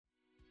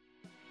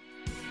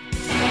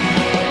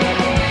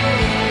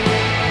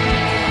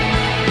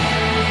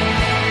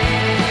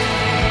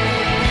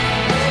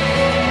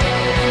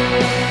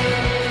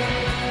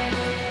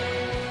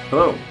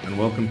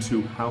welcome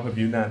to How Have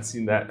You Not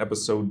Seen That?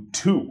 Episode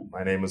 2.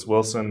 My name is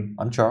Wilson.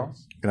 I'm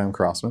Charles. And I'm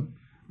Crossman.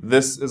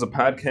 This is a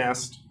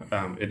podcast.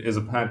 It is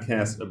a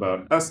podcast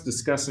about us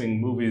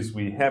discussing movies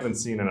we haven't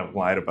seen and have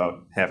lied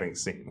about having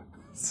seen.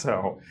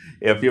 So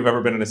if you've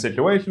ever been in a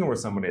situation where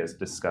somebody has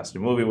discussed a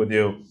movie with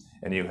you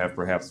and you have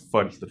perhaps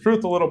fudged the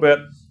truth a little bit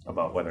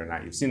about whether or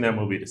not you've seen that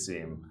movie to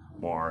seem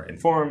more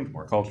informed,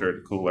 more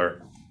cultured,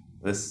 cooler,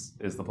 this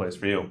is the place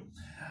for you.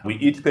 We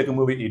each pick a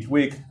movie each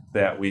week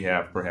that we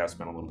have perhaps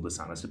been a little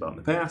dishonest about in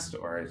the past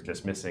or is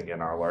just missing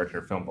in our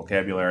larger film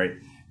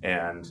vocabulary,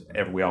 and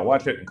we all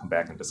watch it and come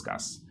back and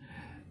discuss.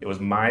 It was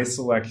my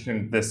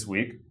selection this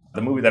week.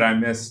 The movie that I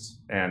missed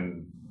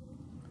and,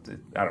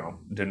 I don't know,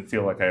 didn't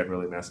feel like I had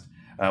really missed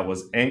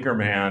was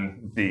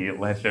Anchorman, The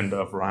Legend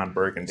of Ron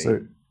Burgundy.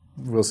 So,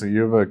 Wilson,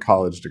 you have a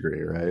college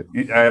degree, right?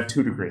 I have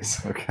 2 degrees.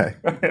 Okay.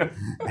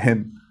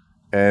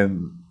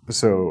 and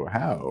so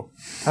how?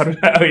 How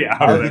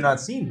have you not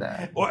seen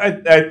that? Well,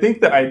 I think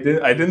that I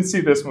didn't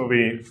see this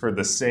movie for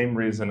the same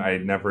reason I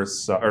never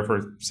saw, or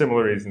for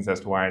similar reasons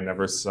as to why I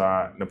never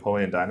saw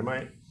Napoleon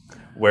Dynamite,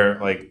 where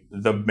like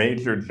the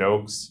major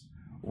jokes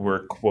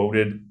were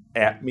quoted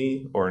at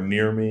me or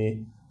near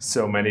me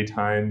so many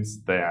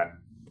times that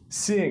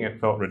seeing it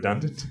felt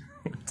redundant.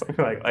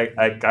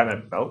 I kind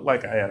of felt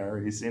like I had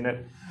already seen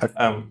it.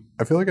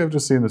 I feel like I've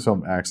just seen this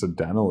film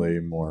accidentally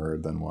more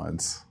than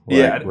once.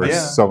 Where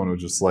someone was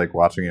just like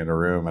watching it in a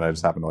room, and I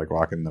just happened to like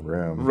walk in the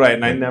room. Right,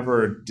 and I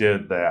never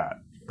did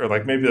that. Or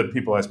like maybe the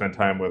people I spent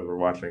time with were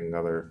watching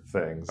other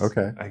things.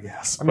 Okay, I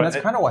guess. I mean, that's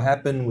kind of what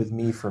happened with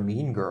me for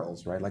Mean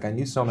Girls, right? Like I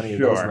knew so many of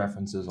those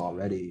references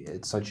already.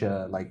 It's such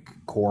a like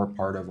core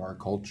part of our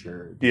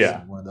culture.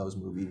 Yeah, one of those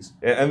movies.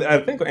 And I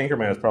think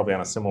Anchorman is probably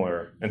on a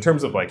similar in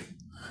terms of like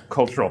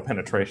cultural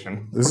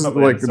penetration. This is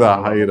like the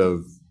height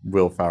of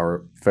Will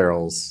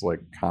Ferrell's like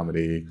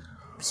comedy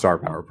star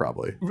power,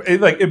 probably.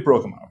 It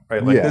broke him out,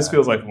 right? Like yeah. This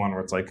feels like one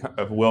where it's like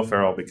Will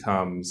Ferrell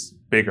becomes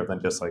bigger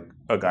than just like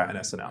a guy on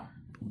SNL.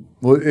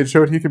 Well, it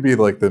showed he could be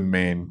like the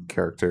main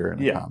character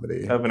in a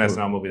comedy of an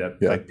SNL movie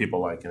that like people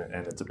like,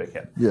 and it's a big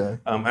hit. Yeah,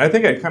 and I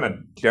think I kind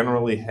of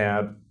generally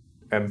had,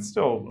 and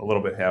still a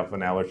little bit have,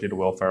 an allergy to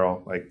Will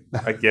Ferrell. Like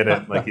I get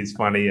it, like he's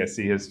funny. I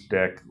see his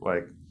dick.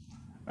 Like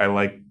I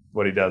like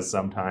what he does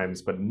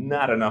sometimes, but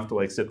not enough to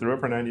like sit through it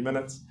for 90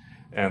 minutes.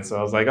 And so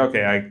I was like,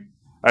 okay,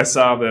 I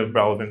saw the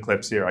relevant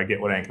clips here. I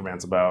get what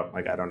Anchorman's about.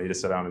 Like I don't need to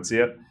sit down and see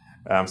it.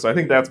 So I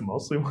think that's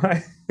mostly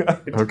why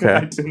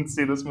I didn't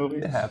see this movie.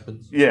 It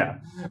happens. Yeah.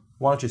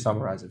 Why don't you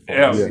summarize it for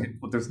us? Yeah.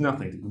 There's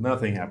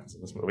nothing happens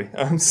in this movie.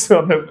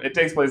 It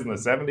takes place in the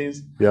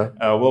 70s. Yeah.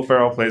 Will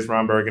Ferrell plays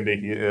Ron Burgundy.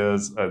 He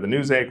is the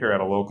news anchor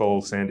at a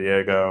local San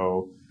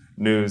Diego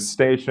news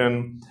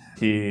station.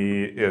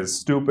 He is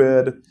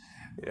stupid.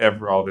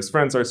 All of his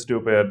friends are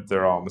stupid.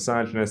 They're all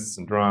misogynists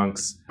and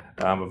drunks.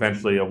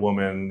 Eventually, a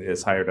woman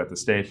is hired at the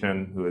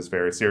station who is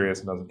very serious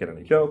and doesn't get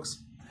any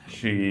jokes.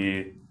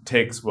 She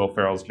takes Will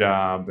Ferrell's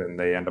job, and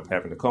they end up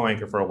having to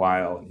co-anchor for a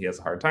while, and he has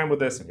a hard time with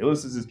this, and he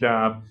loses his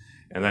job,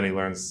 and then he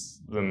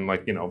learns, 20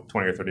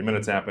 or 30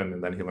 minutes happen,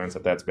 and then he learns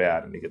that that's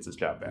bad, and he gets his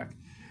job back.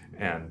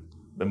 And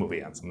the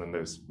movie ends, and then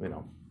there's,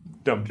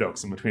 dumb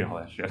jokes in between all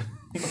that shit.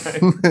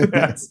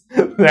 That's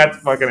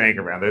fucking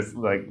Anchorman. There's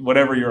like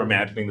whatever you're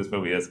imagining this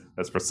movie is,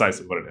 that's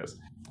precisely what it is.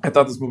 I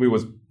thought this movie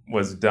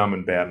was dumb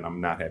and bad, and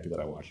I'm not happy that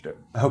I watched it.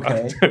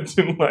 Okay. I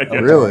didn't like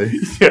it. Really?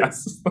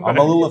 Yes. I'm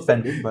a little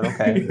offended, but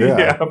okay.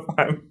 Yeah.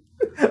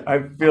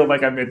 I feel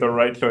like I made the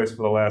right choice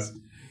for the last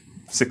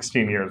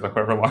 16 years, or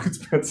however long it's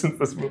been since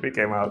this movie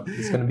came out.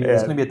 It's gonna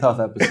be a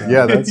tough episode.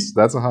 Yeah,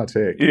 that's a hot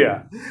take.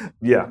 Yeah,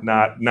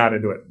 not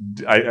into it.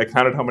 I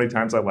counted how many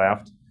times I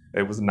laughed.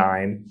 It was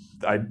 9.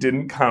 I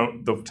didn't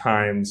count the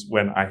times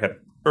when I had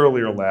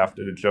earlier laughed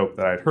at a joke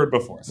that I'd heard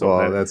before.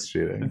 So that's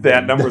cheating.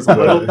 That number's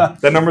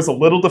a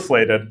little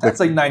deflated. That's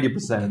like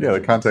 90%. Yeah, the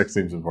context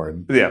seems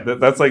important. Yeah,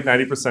 that's like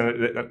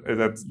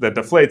 90%. That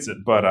deflates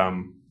it, but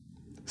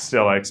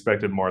still, I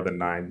expected more than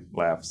 9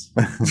 laughs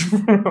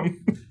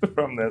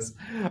from this.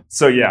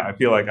 So yeah, I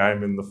feel like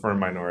I'm in the firm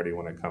minority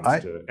when it comes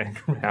to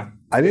Anchorman.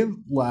 I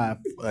didn't laugh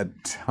a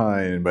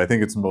ton, but I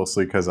think it's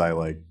mostly because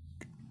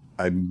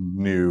I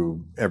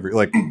knew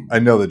I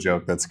know the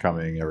joke that's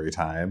coming every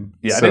time.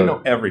 Yeah, so I didn't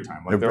know every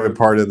time. Like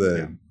part of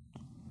the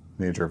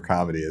nature of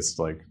comedy is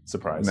like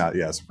surprise.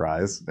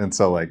 Surprise. And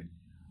so like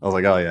I was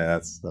like, oh yeah,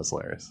 that's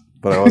hilarious.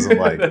 But I wasn't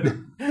like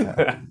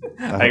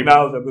I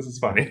acknowledge that this is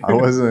funny. I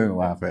wasn't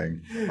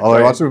laughing. Although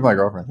I watched it with my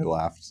girlfriend who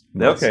laughed.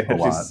 Okay,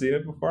 has she seen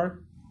it before?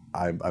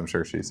 I'm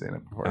sure she's seen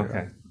it before.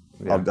 Okay.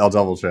 Yeah. I'll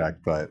double check,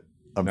 but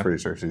I'm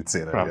pretty sure she'd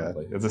seen it.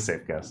 Probably. Yeah. It's a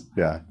safe guess.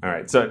 Yeah. All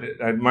right. So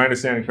my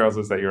understanding, Charles,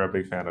 is that you're a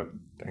big fan of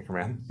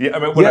Anchorman. Yeah. I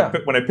mean,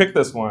 when I picked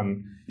this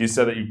one, you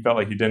said that you felt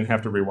like you didn't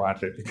have to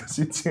rewatch it because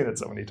you'd seen it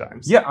so many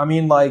times. Yeah. I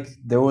mean, like,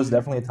 there was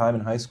definitely a time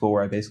in high school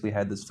where I basically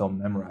had this film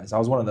memorized. I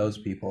was one of those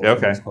people who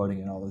was quoting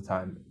it all the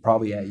time,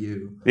 probably at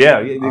you. Yeah,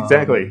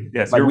 exactly.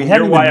 Yes. Like, we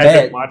hadn't even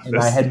met, and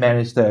I had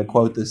managed to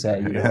quote this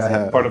at you.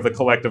 Part of the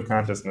collective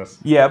consciousness.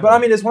 Yeah, but I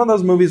mean, it's one of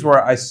those movies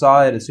where I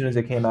saw it as soon as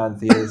it came out in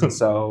theaters, and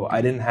so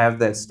I didn't have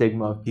that stigma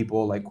stream of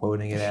people like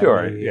quoting it at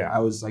Sure, me. yeah. I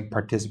was like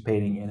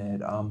participating in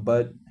it.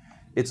 But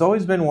it's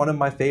always been one of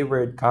my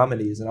favorite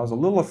comedies, and I was a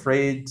little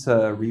afraid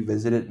to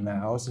revisit it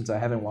now since I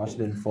haven't watched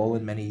it in full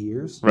in many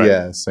years. Right.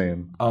 Yeah,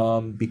 same.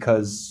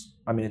 Because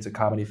I mean, it's a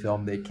comedy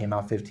film that came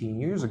out 15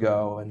 years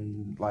ago,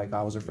 and like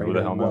I was afraid Who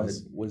the hell of what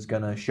knows? was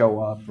gonna show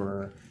up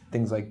or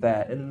things like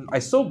that. And I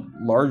still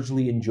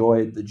largely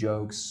enjoyed the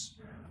jokes,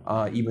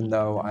 even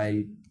though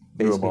I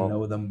basically Doable.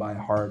 know them by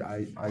heart.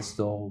 I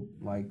still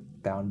like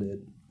found it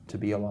to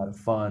be a lot of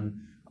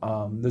fun.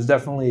 There's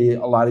definitely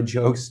a lot of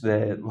jokes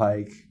that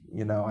like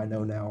I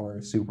know now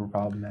are super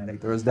problematic.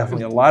 There was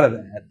definitely a lot of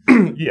that.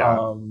 Yeah.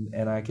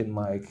 And I can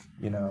like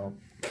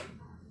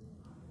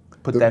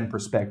put that in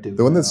perspective.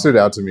 The one that now. stood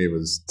out to me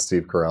was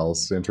Steve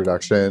Carell's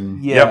introduction.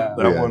 Yeah. Yep,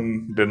 that Yeah.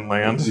 one didn't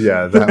land.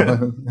 Yeah, that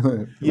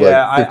one.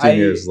 Yeah, like 15 I-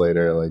 years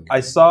later, like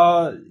I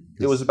saw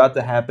it was about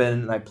to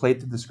happen, and I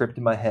played through the script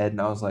in my head, and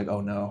I was like,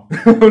 "Oh no!"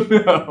 Oh,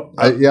 no.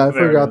 I There it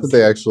forgot is. that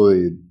they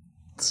actually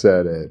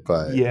said it,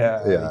 but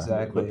Yeah, yeah.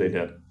 exactly. What they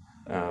did.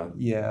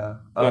 Yeah,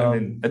 But, I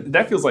mean,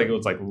 that feels like it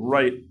was like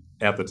right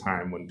at the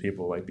time when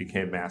people like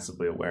became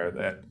massively aware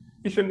that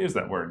you shouldn't use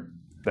that word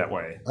that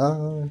way.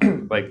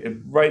 Like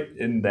right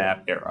in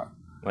that era,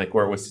 like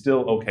where it was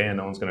still okay and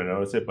no one's going to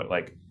notice it, but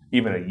like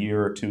even a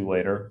year or two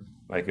later,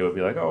 like it would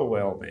be like, oh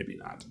well, maybe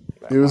not.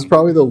 It was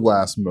probably the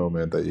last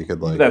moment that you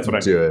could like That's what I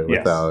do mean,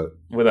 it yes.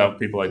 Without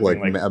people like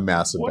being like a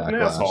massive what an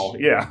backlash. asshole.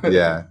 Yeah.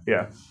 Yeah,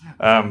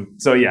 Yeah.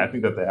 So yeah, I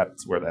think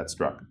that's where that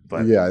struck.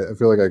 But yeah. I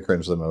feel like I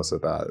cringed the most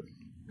at that.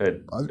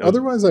 it,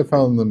 Otherwise, I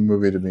found the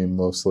movie to be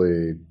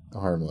mostly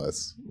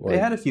harmless. they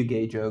had a few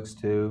gay jokes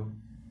too.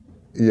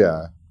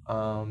 Yeah,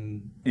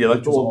 yeah, like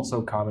Which was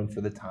also common for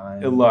the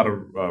time. a lot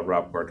of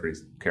Rob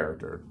Corddry's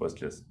character was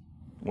just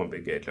one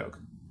big gay joke,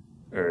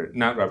 or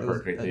not Rob It was,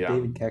 Corddry.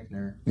 David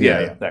Koechner.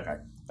 Yeah, that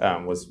guy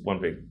was one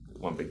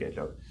big gay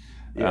joke.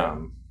 Yeah.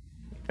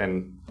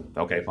 And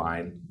okay,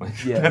 fine.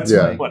 Like, Yeah, that's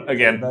Yeah. what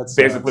again, That's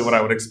basically what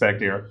I would expect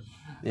here.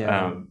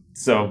 Yeah.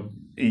 So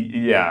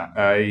yeah,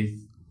 I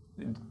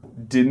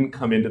didn't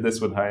come into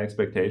this with high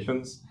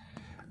expectations,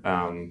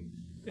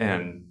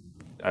 and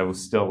I was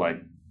still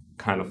like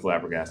kind of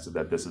flabbergasted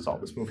that this is all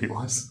this movie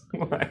was.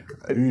 Like,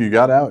 you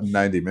got out in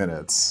 90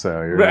 minutes, so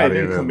you're I not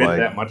didn't even commit like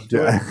that much to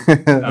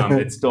yeah.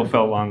 it. It still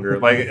felt longer.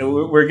 Like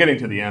we're getting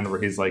to the end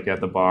where he's like at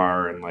the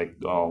bar and like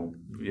all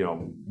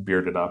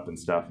bearded up and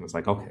stuff, and it's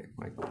like okay,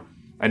 like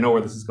I know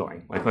where this is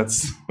going. Like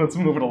let's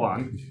move it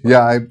along.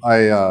 Yeah,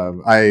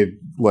 I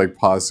like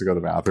paused to go to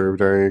the bathroom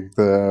during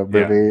the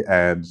movie,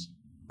 and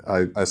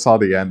I saw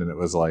the end, and it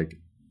was like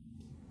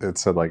it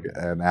said like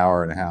an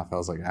hour and a half. I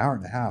was like, an hour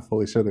and a half?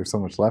 Holy shit! There's so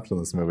much left in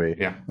this movie.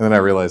 Yeah. And then I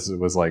realized it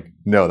was like,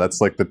 no, that's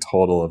like the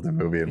total of the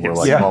movie, and we're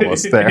like Yeah.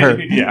 almost there.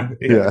 yeah,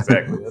 Yeah.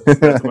 exactly.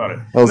 That's about it.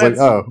 I was like, That's-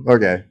 oh,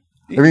 okay.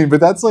 I mean,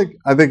 but that's like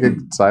I think a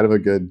side of a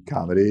good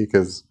comedy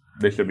because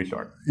they should be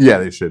short. yeah,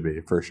 they should be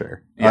for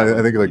sure. Yeah.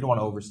 I think you like don't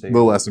want to overstate.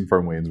 the lesson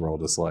from Wayne's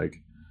World is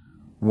like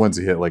once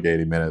you hit like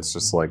 80 minutes,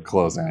 just like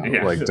close out.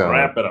 Yeah, Like just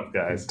wrap it up,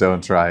 guys.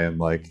 don't try and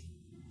like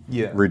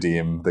Yeah.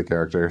 redeem the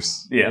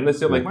characters. Yeah, and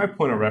this like my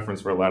point of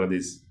reference for a lot of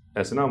these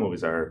SNL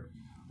movies are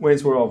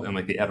Wayne's World and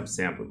like the Adam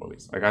Sandler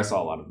movies. Like I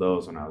saw a lot of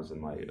those when I was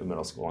in like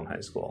middle school and high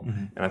school,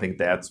 and I think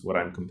that's what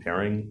I'm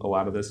comparing a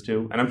lot of this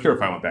to. And I'm sure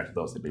if I went back to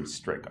those, they'd be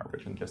straight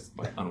garbage and just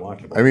like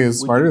unwatchable. I mean, it's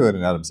smarter than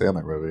an Adam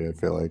Sandler movie. I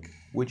feel like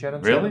Which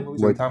Adam Really? Sandler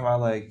movies are we Like- talking about?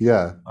 Like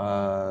yeah,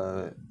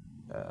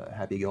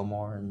 Happy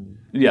Gilmore and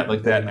yeah,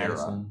 like that Billy era.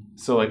 Madison.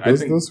 So like I those,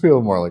 think those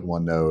feel more like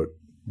one note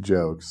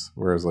jokes,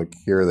 whereas like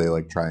here they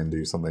like try and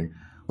do something.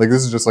 Like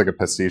this is just like a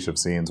pastiche of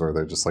scenes where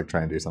they're just like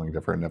trying to do something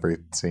different in every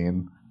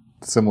scene,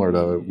 similar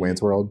to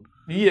Wayne's World.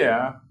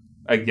 yeah,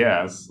 I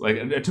guess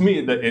like to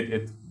me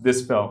that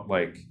this felt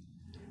like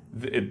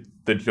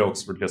the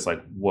jokes were just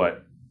like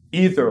what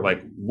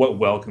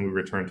well can we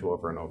return to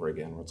over and over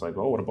again? Where it's like,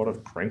 oh, what about a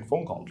prank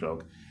phone call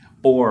joke,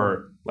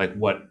 or like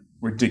what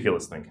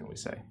ridiculous thing can we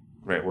say?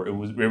 Right, where it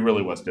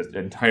really was just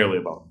entirely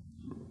about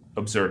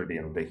absurdity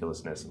and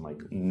ridiculousness and like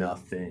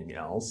nothing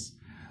else.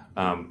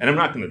 And I'm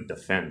not going to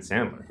defend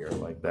Sandler here,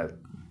 like that.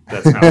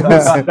 That's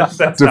not that's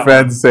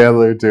Defend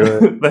Sandler, do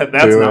it.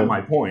 that's Do not it.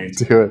 my point.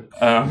 Do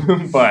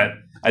it. But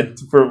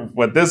for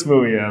what this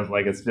movie is,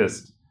 like, it's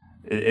just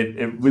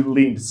it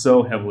leaned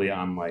so heavily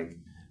on like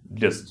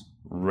just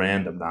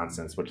random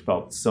nonsense, which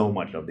felt so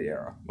much of the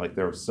era. Like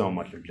there was so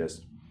much of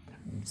just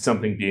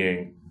something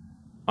being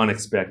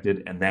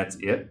unexpected, and that's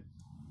it,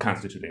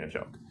 constituting a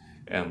joke.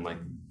 And like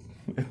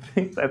I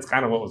think that's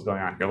kind of what was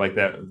going on here. Like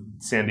that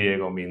San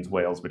Diego means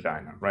whale's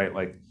vagina, right?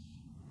 Like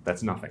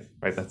that's nothing,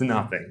 right? That's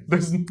nothing.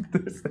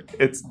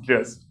 It's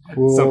just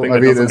Well, something. I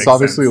That mean, doesn't it's make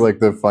obviously sense. like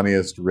the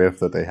funniest riff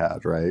that they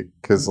had, right?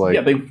 Because like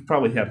Yeah, they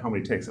probably had how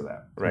many takes of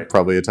that, right?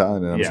 probably a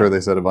ton, and I'm Yeah. sure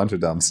they said a bunch of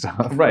dumb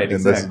stuff. Right, And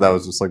exactly. that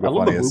was just like I the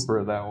love the funniest. blooper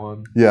of that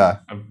one. Yeah,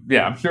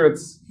 Yeah, I'm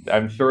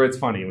sure it's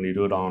funny when you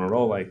do it all in a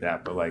row like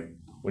that. But like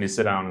when you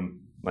sit down and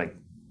like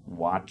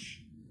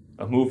watch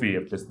a movie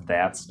of just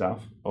that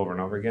stuff over and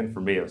over again, for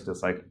me it was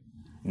just like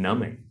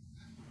numbing.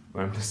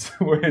 Where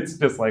it's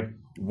just like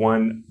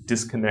one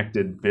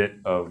disconnected bit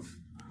of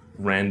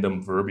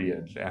random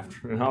verbiage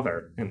after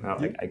another, and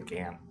I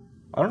can't.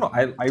 I don't know.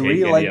 I Take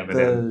really any like of it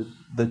in.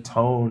 the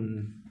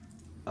tone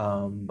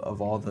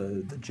of all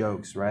the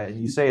jokes, right?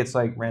 And you say it's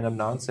like random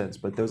nonsense,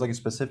 but there's like a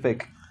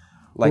specific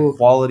Well-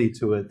 quality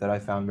to it that I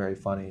found very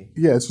funny.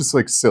 Yeah, it's just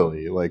like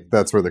silly. Like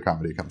that's where the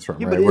comedy comes from,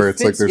 Yeah, but right? it Where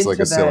it's like fits there's like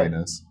a into that-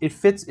 silliness. It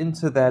fits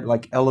into that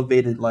like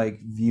elevated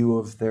like view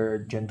of their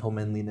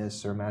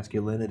gentlemanliness or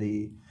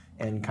masculinity,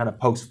 and kind of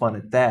pokes fun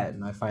at that,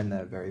 and I find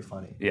that very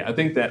funny. Yeah, I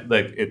think that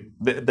like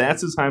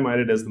that's as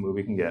high-minded as the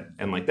movie can get,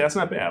 and like that's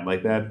not bad.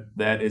 Like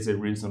that is a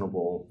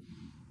reasonable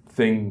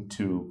thing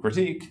to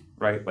critique,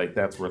 right? Like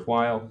that's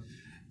worthwhile.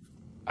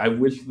 I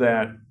wish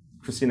that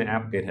Christina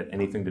Applegate had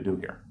anything to do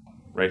here,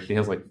 right? She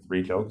has like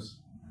 3 jokes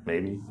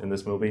maybe in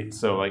this movie.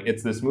 So like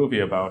it's this movie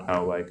about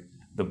how like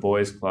the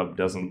boys club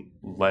doesn't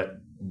let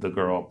the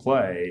girl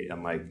play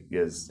and like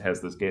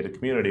has this gated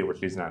community where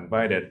she's not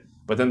invited.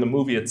 But then the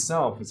movie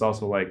itself is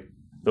also like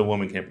the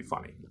woman can't be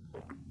funny,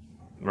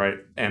 right?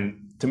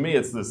 And to me,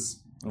 it's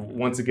this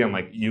once again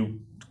like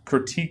when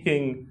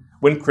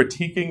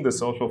critiquing the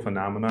social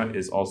phenomena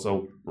is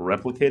also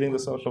replicating the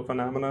social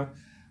phenomena.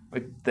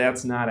 Like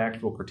that's not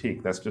actual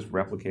critique. That's just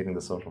replicating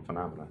the social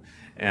phenomena.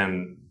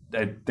 And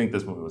I think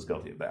this movie was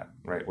guilty of that,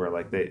 right? Where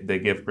like they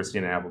give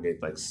Christina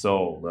Applegate like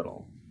so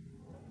little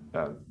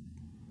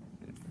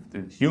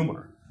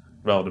humor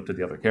relative to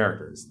the other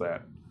characters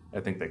that I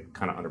think they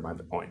kind of undermine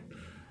the point.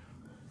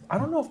 I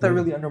don't know if that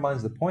really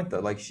undermines the point though.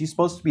 Like she's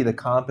supposed to be the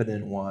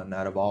competent one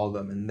out of all of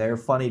them, and they're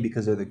funny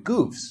because they're the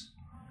goofs,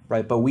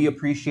 right? But we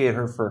appreciate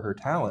her for her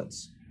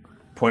talents.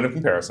 Point of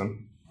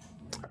comparison.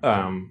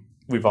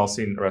 We've all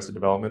seen Arrested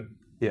Development.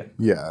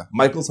 Yeah.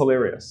 Michael's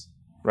hilarious,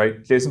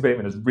 right? Jason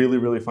Bateman is really,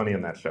 really funny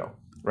in that show,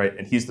 right?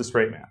 And he's the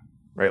straight man,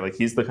 right? Like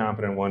he's the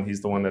competent one.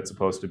 He's the one that's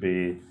supposed to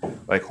be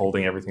like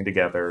holding everything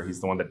together.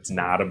 He's the one that's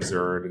not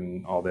absurd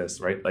and all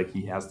this, right? Like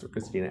he has the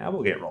Christina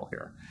Applegate role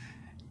here.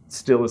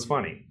 Still is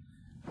funny.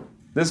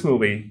 This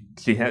movie,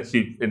 she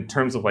in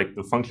terms of like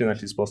the function that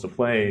she's supposed to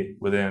play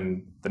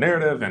within the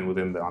narrative and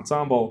within the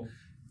ensemble,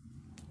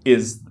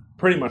 is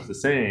pretty much the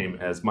same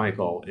as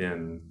Michael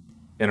in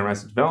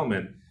Arrested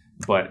Development,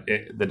 but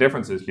the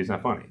difference is she's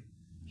not funny.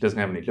 She doesn't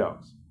have any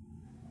jokes,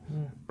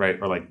 right?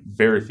 Or like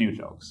very few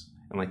jokes,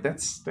 and like that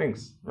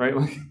stinks, right?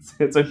 Like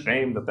it's a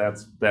shame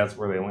that's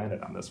where they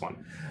landed on this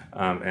one,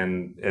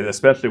 and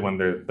especially when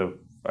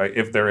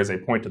if there is a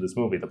point to this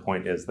movie, the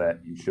point is that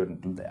you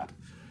shouldn't do that.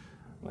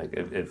 Like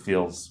it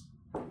feels,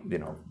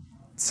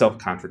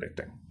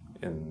 self-contradicting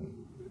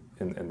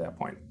in that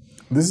point.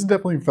 This has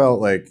definitely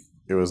felt like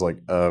it was like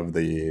of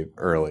the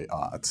early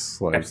aughts.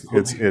 Like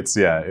Absolutely.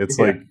 it's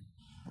like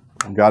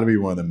got to be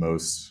one of the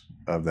most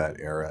of that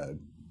era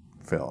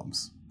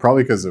films.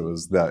 Probably because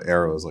that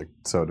era was like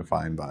so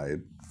defined by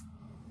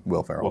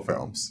Will Ferrell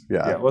films.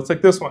 Yeah. Well, it's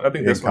like this one. I think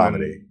In this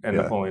comedy, one and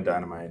yeah. Napoleon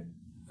Dynamite,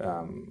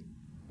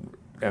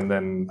 and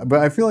then But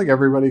I feel like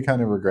everybody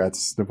kind of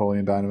regrets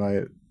Napoleon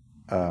Dynamite.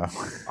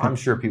 I'm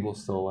sure people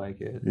still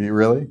like it. You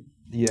really?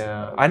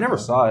 Yeah, I never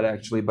saw it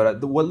actually,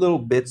 but what little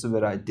bits of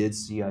it I did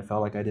see, I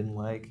felt like I didn't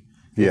like.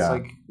 It's Yeah.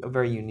 like a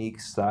very unique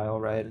style,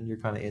 right? And you're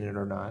kind of in it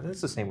or not. And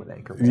it's the same with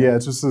Anchorman. Yeah,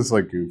 it's just this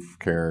like goof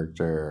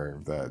character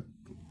that.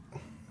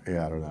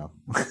 Yeah, I don't know.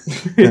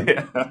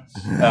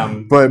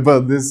 yeah.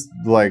 But this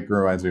like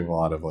reminds me of a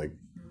lot of like,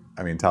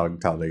 I mean,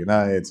 Talladega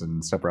Nights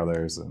and Step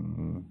Brothers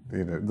and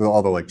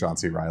all the like John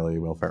C. Reilly,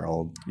 Will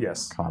Ferrell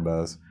Yes.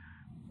 combos,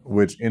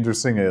 which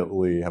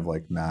interestingly have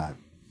like not,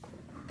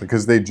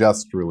 because they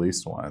just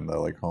released one, the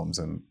like Holmes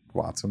and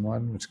Watson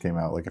one, which came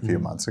out like a few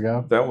months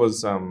ago. That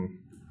was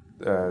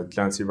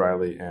John C.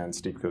 Reilly and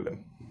Steve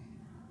Coogan.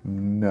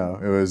 No,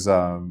 it was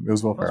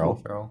Will Ferrell.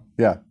 Will Ferrell.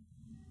 Yeah,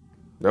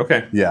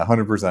 Okay. yeah,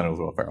 100% it was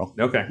Will Ferrell.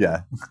 Okay.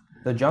 Yeah,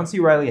 The John C.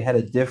 Reilly had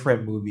a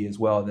different movie as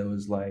well that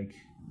was like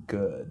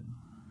good,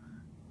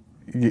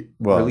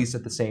 well, released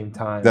at the same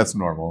time. that's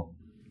normal.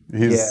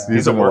 He's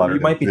He's a in worker. lot of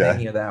You might be it. Yeah.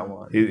 thinking of that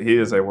one. He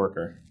is a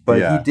worker. But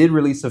Yeah. he did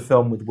release a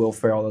film with Will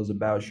Ferrell that was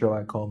about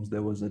Sherlock Holmes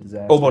that was a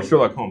disaster. Oh, well,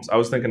 Sherlock Holmes. I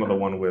was thinking of the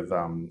one with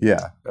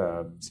Yeah.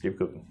 Steve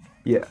Coogan.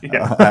 Yeah.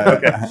 Yeah.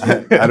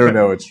 okay. I don't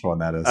know which one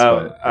that is.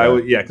 But,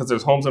 because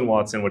there's Holmes and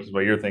Watson, which is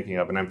what you're thinking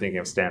of, and I'm thinking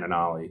of Stan and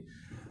Ollie,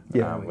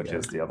 Yeah, which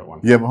is the other one.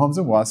 Yeah, but Holmes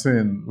and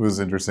Watson was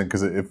interesting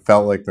because it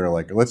felt like they're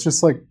like, let's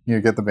just like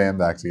get the band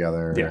back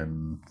together Yeah.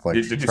 and like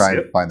Did you try see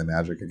and it? find the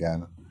magic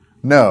again.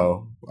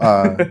 No,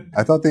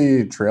 I thought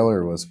the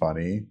trailer was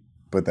funny,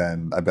 but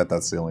then I bet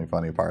that's the only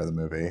funny part of the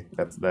movie.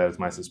 That is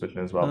my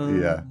suspicion as well.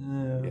 Yeah.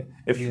 Yeah.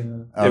 If Yeah.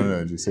 I don't know.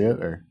 Did you see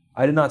it or?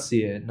 I did not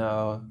see it,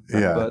 no.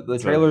 Yeah. But the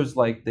trailers,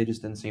 like, they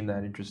just didn't seem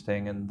that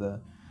interesting, and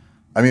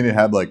I mean, it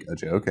had like a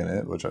joke in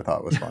it, which I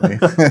thought was funny.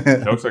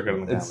 jokes are good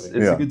in the it's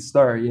comedy. Yeah. a good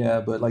start, yeah.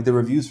 But like the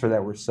reviews for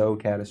that were so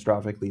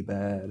catastrophically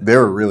bad. They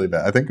were really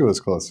bad. I think it was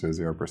close to a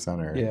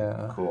 0%.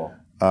 Yeah. Cool.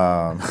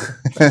 Um,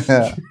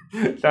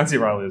 John C.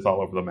 Reilly is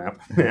all over the map,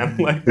 man.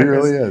 Like He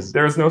really is.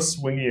 There is no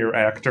swingier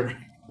actor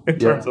in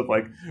terms of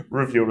like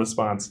review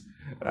response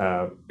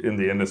in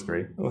the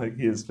industry. Like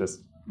he is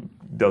just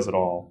does it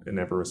all in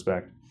every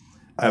respect.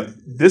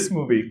 This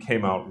movie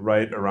came out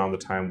right around the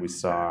time we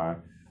saw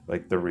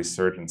like the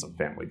resurgence of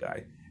Family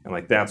Guy, and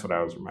like that's what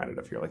I was reminded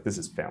of here. Like this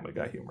is Family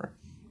Guy humor,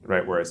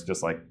 right? Where it's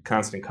just like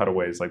constant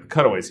cutaways. Like the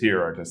cutaways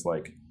here are just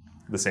like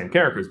the same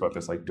characters, but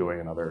just like doing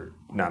another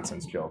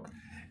nonsense joke,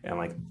 and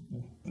like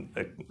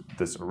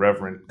this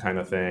irreverent kind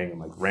of thing, and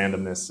like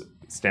randomness,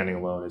 standing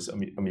alone is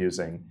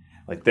amusing.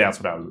 Like that's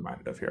what I was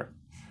reminded of here.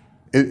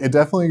 It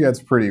definitely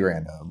gets pretty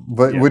random,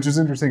 but Yeah. which is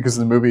interesting because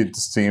the movie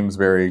seems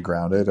very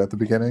grounded at the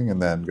beginning and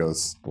then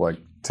goes like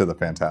to the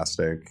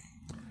fantastic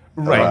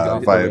Right.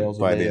 Off the by rails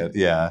a the bit. end.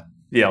 Yeah.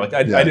 Yeah, like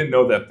I Yeah. didn't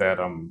know that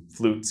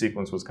flute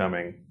sequence was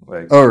coming.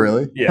 Like, Oh,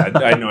 really? yeah,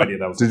 I had no idea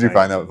that was. Did you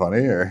coming. find that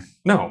funny or?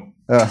 No.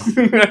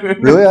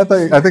 Really? I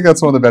think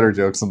that's one of the better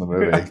jokes in the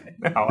movie.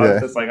 No, I Yeah.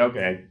 was just like,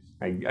 okay,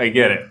 I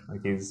get it.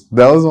 Like he's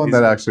That was one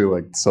He's- that actually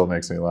like still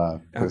makes me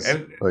laugh. 'Cause,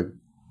 Okay. like,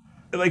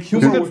 like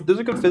There's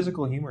a good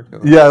physical humor to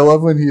it. yeah, I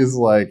love when he's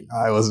like,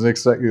 I wasn't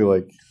expecting you.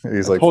 Like,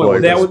 he's like, totally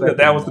fully that was just-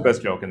 that was the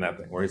best joke in that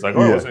thing where he's like,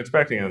 oh, I Yeah. wasn't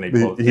expecting it, and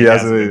He he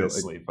has has it, to go to like-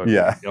 sleep. Okay.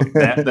 yeah. You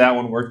know, that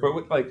one worked, but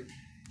with, like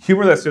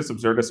humor that's just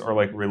absurdist or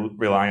like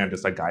relying on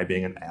just a guy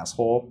being an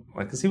asshole,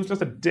 like because he was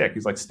just a dick.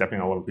 He's like stepping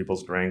all over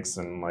people's drinks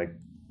and like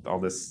all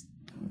this,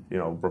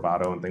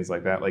 bravado and things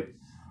like that. Like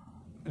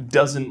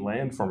doesn't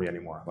land for me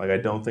anymore. Like I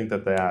don't think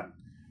that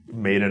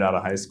made it out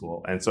of high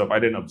school. And so if I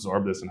didn't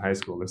absorb this in high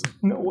school, there's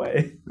no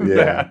way Yeah.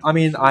 that I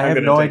mean, I I'm have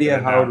gonna no take idea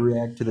it how I would now.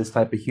 react to this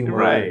type of humor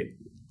right.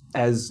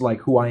 as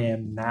like who I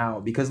am now.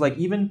 Because like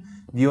even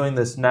viewing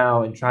this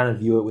now and trying to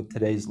view it with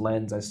today's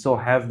lens, I still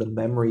have the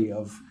memory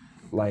of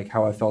like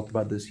how I felt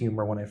about this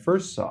humor when I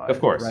first saw it. Of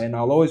course. Right. And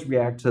I'll always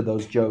react to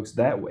those jokes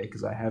that way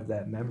because I have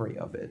that memory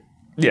of it.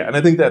 Yeah, and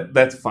I think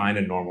that's fine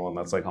and normal, and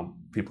that's like how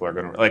people are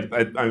going to like.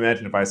 I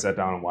imagine if I sat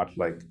down and watched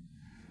like,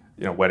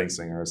 Wedding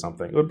Singer or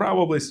something, it would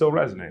probably still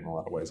resonate in a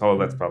lot of ways. Although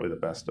that's probably the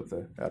best of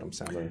the Adam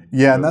Sandler.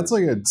 Yeah, and movies. that's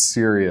like a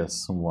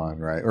serious one,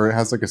 right? Or it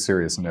has like a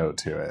serious note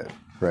to it,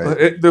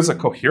 right? There's a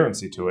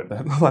coherency to it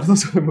that a lot of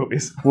those other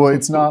movies. Well,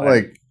 it's not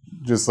like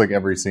just like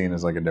every scene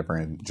is like a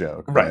different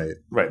joke, right?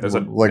 Right. There's a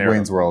like narrative.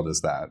 Wayne's World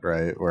is that,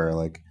 right? Where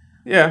like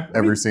Yeah.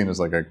 every scene is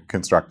like a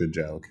constructed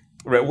joke.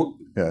 Right. Well,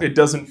 Yeah. it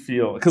doesn't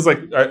feel because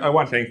like I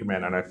watched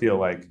Anchorman and I feel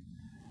like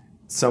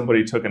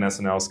somebody took an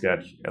SNL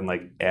sketch and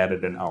like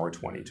added an hour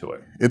 20 to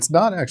it. It's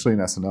not actually an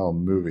SNL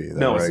movie, though,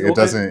 No, right?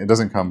 it's- It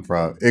doesn't come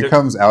from. It There-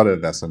 comes out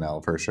of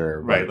SNL for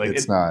sure, but Right, like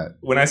it's it- not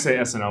When I say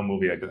SNL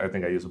movie, I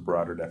think I use a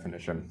broader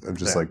definition. of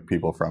just than- like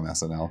people from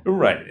SNL.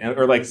 right,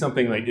 or like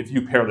something like if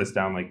you pare this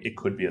down, like it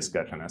could be a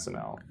sketch on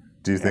SNL.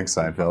 Do you think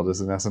Seinfeld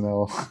is an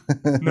SNL?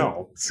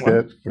 No.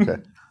 sketch? Okay,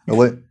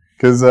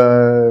 because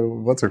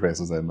what's her face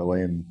was in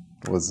Elaine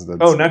was the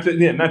Oh,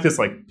 not just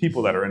like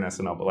people that are in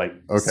SNL, but like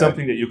Okay.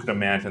 something that you could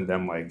imagine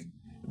them like.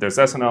 There's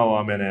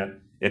SNL in it.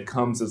 It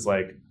comes as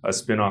like a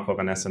spin-off of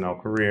an SNL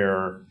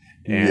career,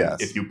 and Yes.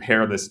 if you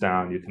pare this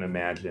down, you can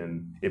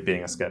imagine it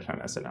being a sketch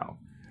on SNL,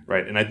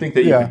 right? And I think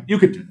that Yeah. you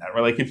could do that,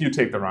 right? Like if you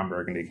take the Ron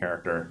Burgundy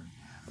character,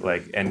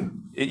 like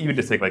you would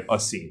just take like a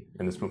scene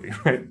in this movie,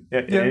 right?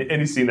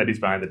 Any scene that he's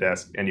behind the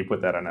desk, and you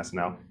put that on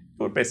SNL,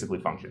 it would basically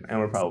function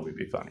and would probably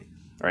be funny,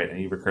 right? And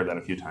you recur that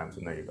a few times,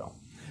 and there you go.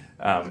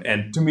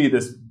 And to me,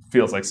 this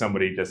feels like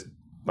somebody just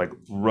like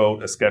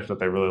wrote a sketch that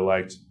they really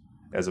liked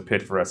as a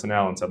pitch for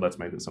SNL and said, "Let's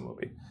make this a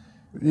movie."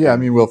 Yeah, I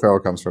mean, Will Ferrell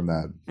comes from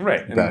that.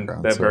 Right, and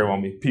Background, that so- very well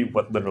may be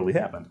what literally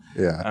happened.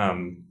 Yeah.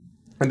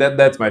 And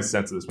that's my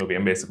sense of this movie,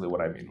 and basically what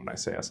I mean when I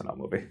say SNL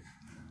movie.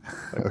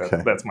 Like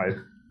Okay. that's my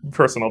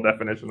personal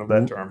definition of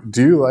that term.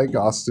 Do you like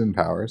Austin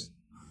Powers?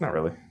 Not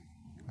really.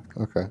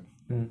 Okay.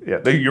 Yeah,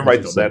 you're right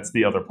though. Interesting. That's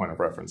the other point of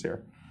reference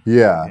here.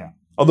 Yeah. Yeah.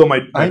 Although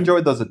I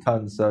enjoyed those a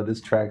ton, so this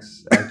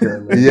tracks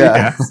accurately.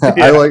 Yeah. Yeah.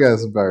 I like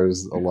Austin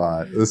Powers a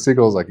lot. The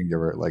sequels I can give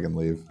her like and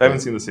leave. I haven't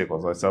seen the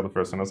sequels. I saw the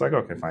first one. I was like,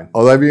 okay, fine.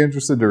 Although I'd be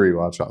interested to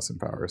rewatch Austin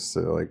Powers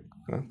to like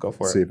Go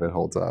for see it. if it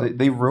holds up.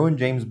 They ruined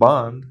James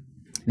Bond.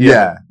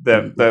 Yeah.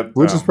 That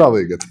Which is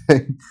probably a good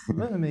thing.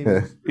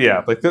 Maybe.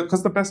 yeah, like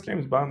because the best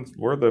James Bonds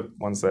were the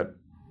ones that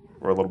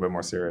were a little bit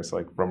more serious,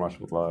 like From Russia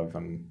with Love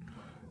and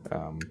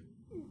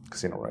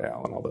Casino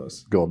Royale and all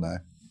those. Goldeneye.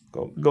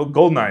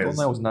 Goldeneye is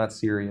Goldeneye was not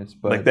serious,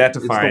 but like that it's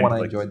the defined one I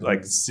like, enjoyed the like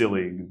most.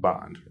 silly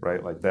Bond,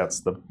 right? Like that's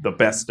the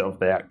best of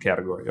that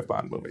category of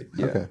Bond movie,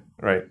 Yeah. Okay.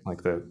 right?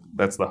 Like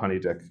that's the Honey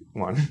Dick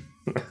one.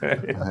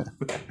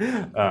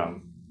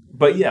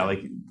 But yeah,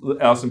 like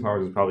Austin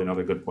Powers is probably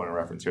another good point of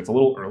reference here. It's a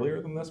little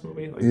earlier than this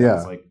movie. Like Yeah.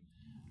 it's like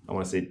I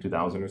want to say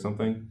 2000 or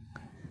something,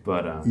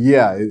 but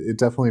Yeah, it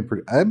definitely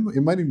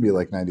it might even be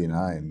like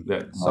 99.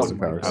 that Austin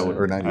Powers. I would,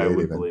 Or 98 I would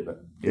even. believe it.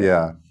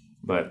 Yeah.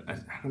 But I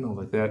don't know,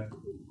 like that.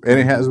 And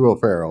it has Will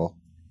Ferrell.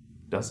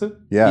 Does it?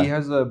 Yeah. He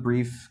has a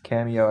brief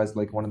cameo as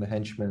like one of the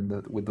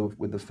henchmen with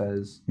the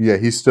fez. Yeah,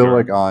 he's still Sure.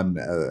 like on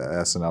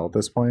SNL at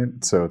this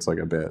point, so it's like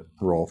a bit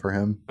role for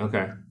him.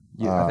 Okay.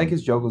 Yeah, I think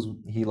his joke was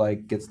he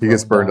like gets He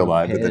gets thrown burned down a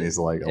alive, but pit, then he's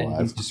like and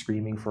alive. he's just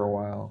screaming for a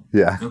while.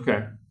 Yeah,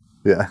 Okay.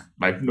 yeah.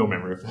 I have no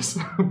memory of this.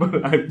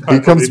 But I He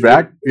comes believe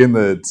back in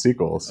the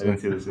sequels I didn't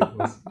see the sequels.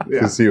 Yeah.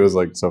 because he was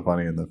like so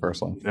funny in the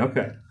first one.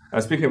 Okay.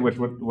 Speaking of which,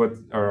 what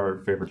are our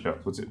favorite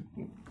jokes?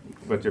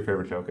 What's your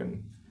favorite joke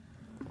in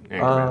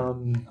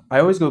Anchorman. I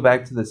always go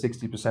back to the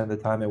 60% of the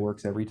time it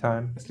works every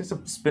time. It's just a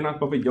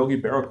spin-off of a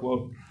Yogi Berra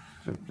quote.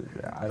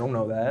 I don't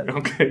know that.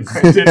 Okay,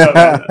 I did know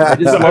that. I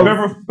just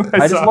love- I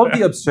just saw love that.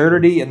 the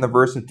absurdity and the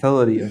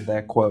versatility of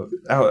that quote.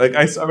 Oh, like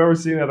I remember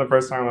seeing that the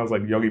first time. I was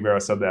like, Yogi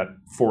Berra said that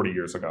 40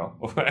 years ago.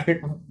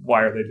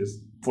 Why are they just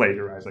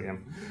plagiarizing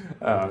him?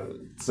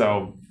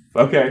 So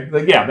okay,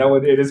 like yeah,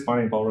 it is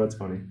funny. Paul Rudd's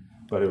funny,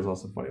 but it was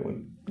also funny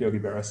when Yogi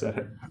Berra said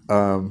it.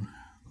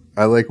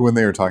 I like when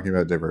they were talking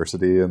about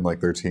diversity in like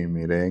their team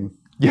meeting.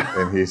 Yeah.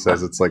 And he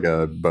says it's like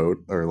a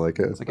boat or like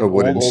a, like a an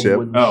wooden old ship.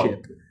 wooden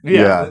ship.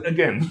 Yeah, Yeah.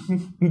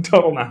 again,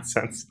 total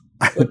nonsense.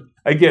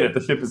 I get it.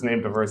 The ship is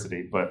named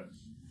Diversity, but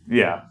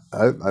yeah,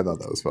 I thought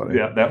that was funny.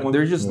 yeah, that one.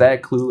 They're just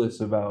that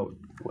clueless about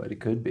what it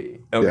could be.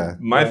 Okay. Yeah.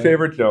 My Right.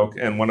 favorite joke,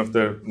 and one of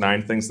the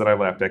 9 things that I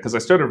laughed at, because I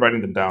started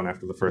writing them down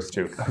after the first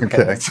 2.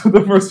 Okay. So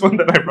the first one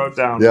that I wrote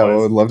down Yeah, was...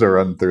 well, I'd love to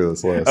run through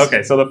this list.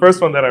 Okay, so the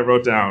first one that I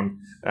wrote down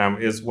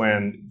is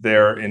when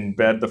they're in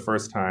bed the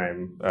first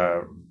time,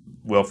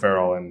 Will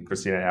Ferrell and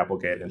Christina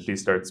Applegate, and she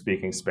starts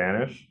speaking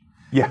Spanish.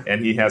 Yeah.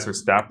 And he has her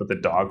stop, but the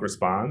dog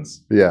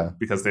responds Yeah.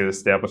 because they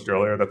established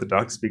earlier that the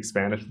dog speaks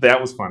Spanish. That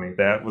was funny.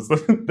 That was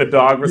the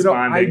dog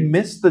responding. I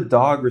missed the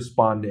dog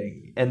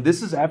responding, and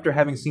this is after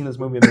having seen this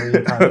movie a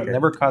million times. Okay. I've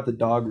never caught the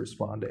dog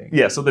responding.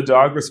 Yeah, so the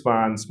dog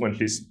responds when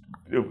she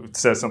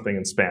says something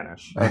in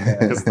Spanish. Okay.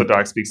 Because the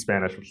dog speaks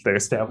Spanish, which they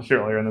established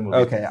earlier in the movie.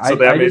 Okay, So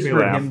that I made just me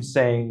heard laugh. him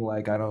saying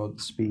like I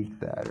don't speak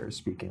that or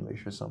speak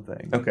English or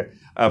something. Okay.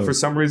 For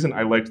some reason,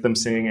 I liked them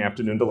singing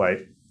Afternoon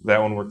Delight. That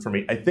one worked for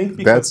me. I think That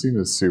because scene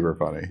is super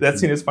funny. that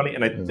scene is funny,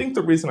 and I think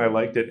the reason I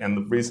liked it and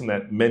the reason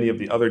that many of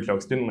the other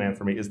jokes didn't land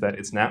for me is that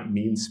it's not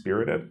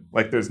mean-spirited.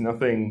 Like, there's no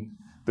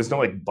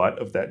like butt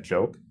of that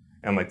joke,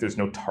 and like there's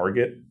no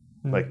target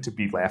like to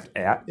be laughed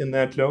at in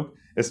that joke.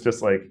 It's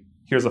just like,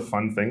 here's a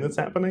fun thing that's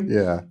happening.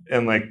 Yeah.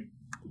 And like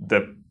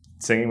the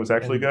singing was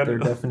actually And good. Their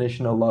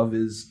definition of love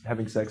is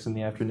having sex in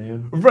the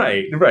afternoon.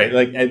 Right.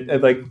 Like, and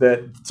like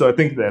that. So I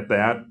think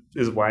that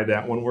is why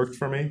that one worked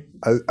for me.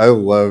 I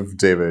love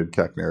David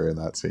Koechner in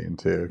that scene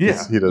too. 'Cause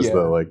Yeah. He does Yeah.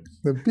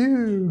 the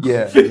pew.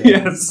 Yeah.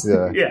 Yes.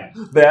 Yeah.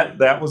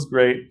 That was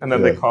great. And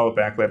then they Yeah. call it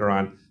back later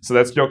on. So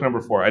that's joke number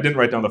 4. I didn't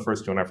write down the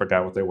first 2, and I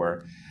forgot what they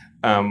were.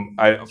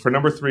 For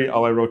number 3,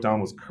 all I wrote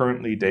down was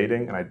currently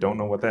dating, and I don't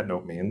know what that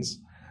note means.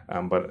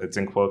 But it's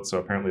in quotes, so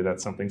apparently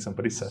that's something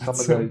somebody said.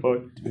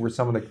 Were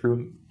some of the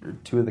crew, or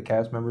 2 of the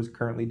cast members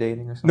currently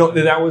dating or something?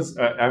 No, that was,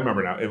 I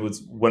remember now. It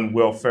was when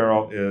Will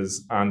Ferrell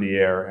is on the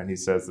air and he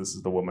says, "This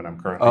is the woman I'm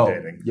currently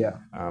dating." Yeah.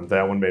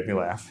 That one made me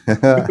laugh.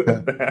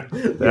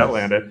 that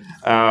landed.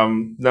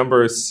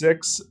 Number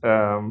 6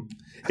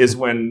 is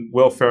when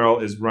Will Ferrell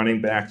is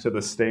running back to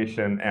the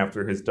station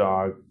after his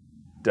dog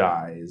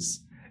dies.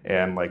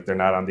 And like they're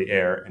not on the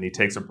air, and he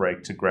takes a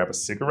break to grab a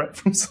cigarette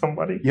from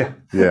somebody. Yeah.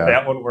 Yeah.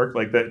 That one worked.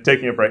 Like that,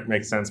 taking a break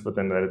makes sense, but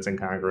then that it's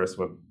incongruous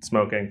with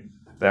smoking.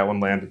 That one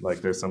landed. Like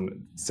there's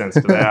some sense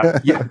to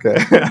that. Yeah. Okay.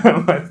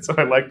 So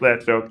I like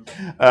that joke.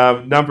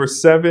 Number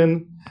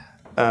 7,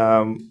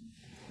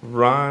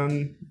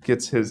 Ron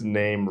gets his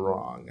name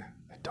wrong.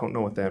 I don't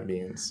know what that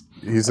means.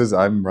 He says,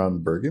 "I'm Ron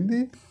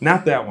Burgundy."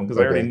 Not that one, because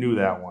I already Okay. knew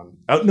that one.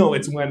 Oh, no,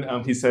 it's when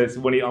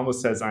when he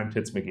almost says, "I'm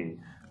Tits McGee."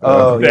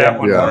 Oh, that yeah.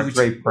 one That was worked. a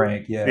great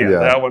prank. Yeah. Yeah,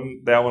 Yeah.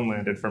 that one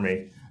landed for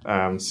me.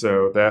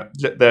 So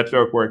that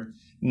joke worked.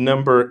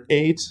 Number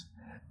 8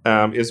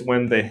 is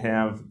when they're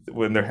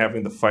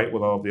having the fight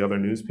with all of the other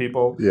news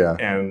people. Yeah.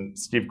 And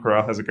Steve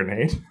Carell has a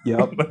grenade.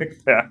 Yep. Like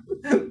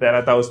that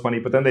I thought was funny.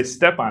 But then they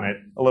step on it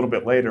a little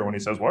bit later when he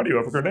says, "Why do you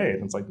have a grenade?"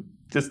 And it's like,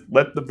 just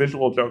let the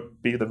visual joke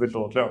be the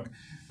visual joke.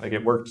 Like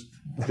it worked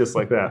just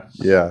like that.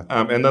 Yeah.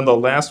 And then the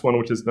last one,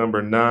 which is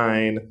number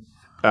 9,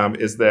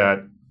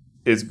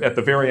 is at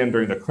the very end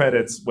during the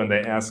credits when they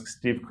ask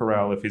Steve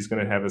Carell if he's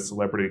going to have his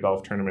celebrity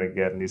golf tournament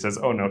again, and he says,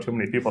 "Oh no, too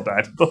many people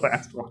died at the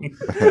last one."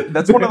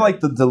 That's one of like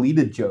the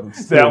deleted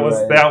jokes. too,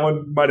 right? That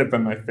one might have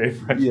been my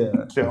favorite Yeah.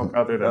 joke,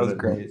 other That was than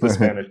great. the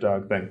Spanish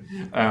dog thing.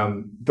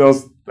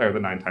 Those are the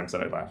 9 times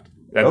that I laughed.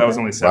 That was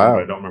only 7, Wow.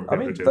 but I don't remember I the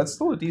mean, other 2. that's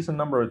still a decent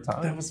number of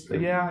times. That was,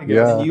 yeah, I guess.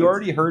 Yeah. You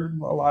already heard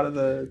a lot of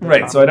the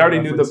Right, so I'd already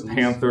knew the references.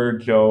 Panther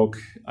joke.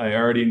 I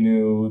already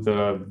knew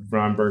the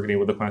Ron Burgundy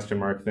with the question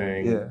mark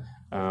thing. Yeah.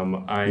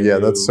 I Yeah.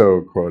 knew- That's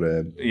so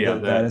quoted. yeah.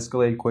 that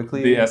escalated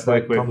quickly. The that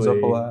escalate quickly comes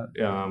up a lot.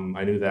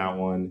 I knew that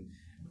one.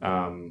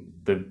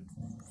 The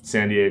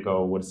San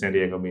Diego, what San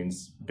Diego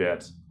means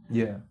bit.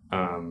 Yeah.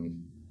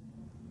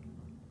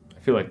 I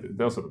feel like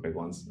those are the big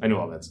ones. I knew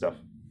all that stuff.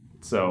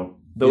 So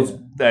those,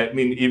 I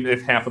mean, even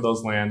if half of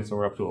those land, so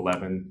we're up to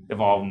 11. If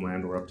all of them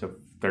land, we're up to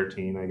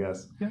 13, I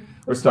guess. Yeah.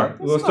 We're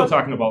still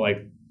talking about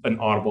like an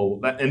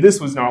audible, and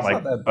this was not like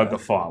not that a bad.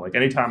 guffaw. Like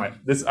anytime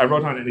I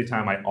wrote on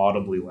anytime I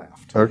audibly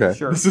laughed. Okay.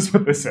 Sure. This is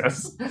what this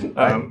is.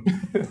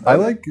 I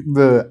like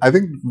I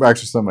think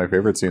actually some of my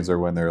favorite scenes are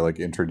when they're like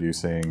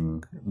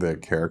introducing the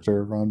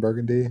character of Ron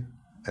Burgundy,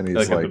 and he's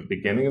like like, at the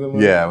beginning of the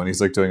movie. yeah, when he's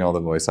like doing all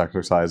the voice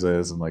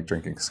exercises and like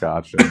drinking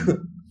scotch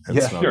and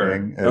Yeah, smoking. Sure.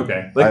 And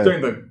Okay. Like I-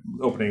 during the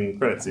opening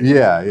credits. scene.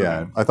 yeah.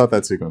 Okay. I thought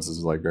that sequence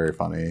was like very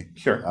funny.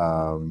 Sure.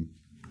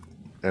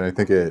 And I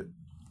think it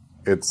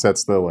it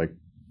sets the like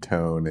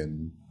tone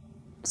and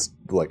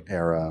like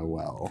era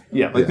well.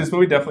 Yeah, like this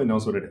movie definitely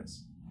knows what it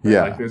is.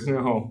 Yeah. Like there's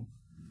no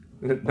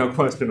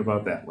question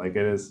about that. Like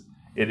it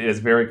is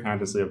very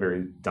consciously a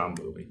very dumb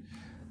movie,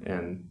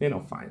 and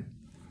fine.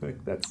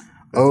 Like that's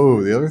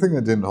Oh, the other thing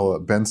that didn't hold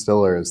up, Ben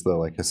Stiller is the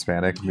like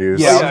Hispanic news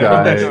Yeah, I guy.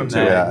 wrote that down, too.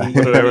 Yeah. He,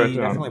 What did I write he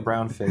down? definitely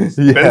brown faced.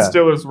 Yeah. Ben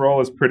Stiller's role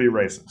is pretty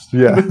racist.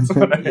 Yeah. That's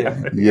what I Yeah.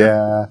 have.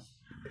 Yeah.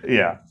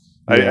 Yeah.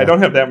 Yeah. I don't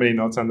have that many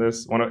notes on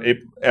this.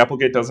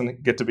 Applegate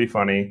doesn't get to be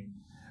funny.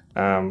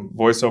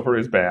 Voiceover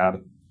is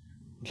bad.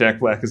 Jack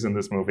Black is in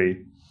this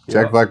movie.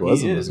 Jack Black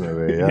was he in this is.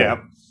 movie.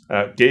 Yeah.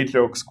 Gay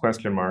jokes,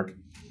 question mark.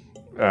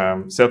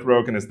 Seth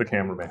Rogen is the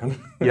cameraman.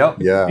 Yep.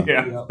 Yeah.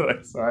 yeah. Yep.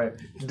 Like, sorry.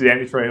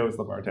 Danny Trejo is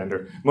the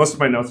bartender. Most of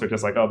my notes are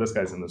just like, oh, this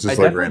guy's in this. Just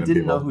I like definitely random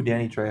didn't people. know who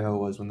Danny Trejo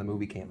was when the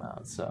movie came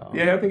out. So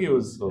Yeah, I think it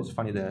was it was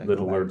funny to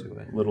little go or back to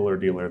it. littler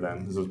dealer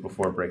then. This was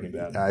before Breaking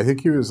Bad. I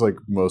think he was like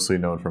mostly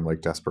known from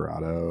like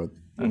Desperado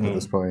at Mhm.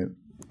 this point.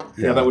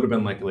 Yeah, that would have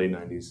been like late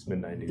 90s,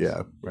 mid 90s.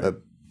 Yeah. Right.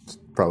 That's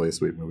probably a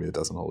sweet movie that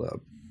doesn't hold up.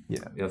 Yeah.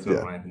 Yeah, that's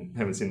another one I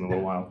haven't seen in a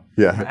little while.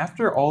 Yeah.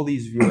 After all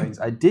these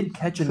viewings, I did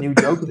catch a new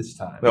joke this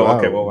time. Oh, Wow.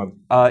 okay. Well,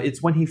 It's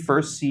when he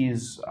first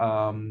sees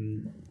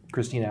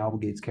Christina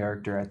Applegate's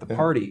character at the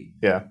party,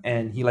 yeah.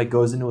 and he like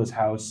goes into his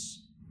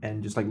house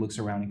and just like looks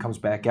around and comes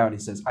back out and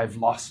he says, "I've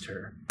lost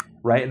her."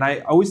 Right? And I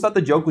always thought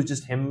the joke was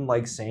just him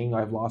like saying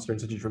 "I've lost her" in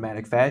such a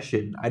dramatic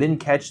fashion. I didn't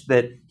catch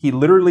that he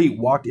literally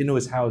walked into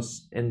his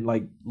house and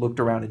like looked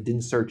around and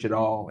didn't search at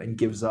all and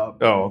gives up.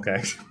 Oh,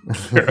 okay.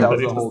 That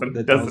was He the whole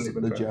doesn't that was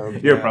even the try.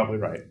 joke. You're yeah. probably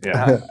right.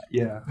 Yeah.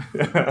 Yeah.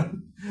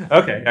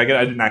 Okay. I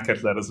did not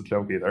catch that as a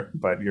joke either,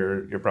 but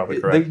you're probably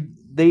correct.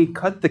 They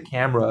cut the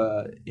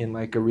camera in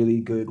like a really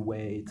good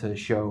way to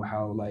show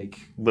how like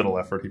Little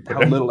effort he put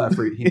how in. little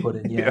effort he put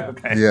in. Yeah.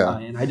 Okay. Yeah.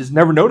 And I just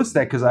never noticed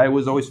that because I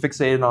was always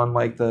fixated on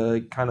like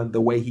the kind of the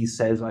way he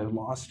says "I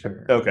lost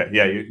her." Okay.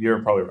 Yeah.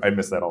 You're probably. I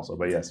missed that also,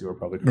 but yes, you were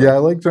probably correct. Yeah, I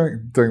like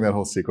during that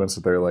whole sequence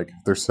that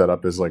their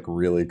setup is like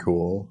really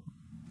cool.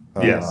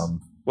 Yes.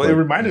 Well, it like-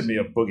 reminded me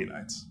of Boogie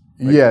Nights.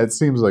 Yeah, it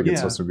seems like Yeah.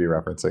 it's supposed to be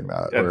referencing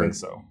that. I or- think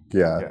so.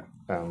 Yeah, Yeah.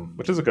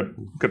 Which is a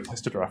good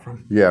place to draw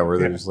from. yeah, where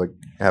they're Yeah. just like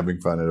having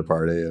fun at a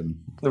party and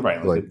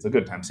Right, Like- it's a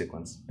good time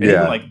sequence. And Yeah.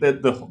 even, like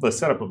the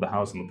setup of the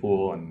house and the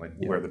pool and like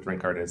where the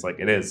drink cart is, like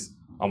it is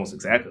almost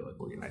exactly like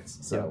Boogie Nights.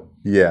 So,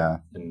 yeah,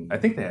 and I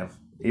think they have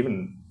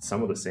even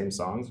some of the same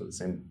songs or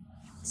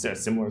the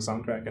similar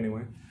soundtrack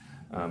anyway.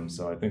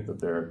 So I think that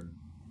they're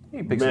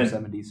He picks some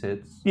 '70s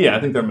hits. I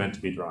think they're meant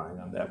to be drawing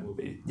on that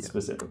movie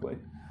specifically.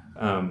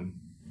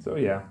 So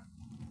yeah.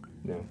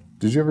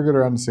 Did you ever get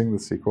around to seeing the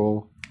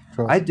sequel?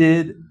 Charles? I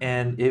did,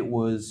 and it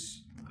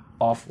was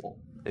awful.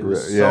 It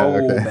was Yeah,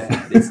 so okay.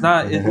 bad. It's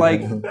not. It's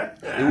like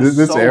it was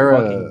this so era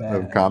fucking bad.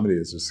 of comedy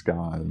is just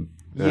gone.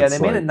 Yeah, It's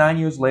they made like- it 9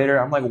 years later.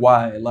 I'm like,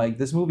 why? Like,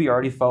 this movie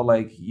already felt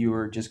like you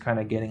were just kind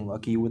of getting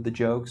lucky with the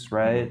jokes,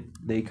 right?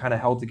 They kind of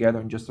held together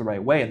in just the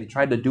right way, and they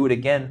tried to do it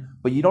again,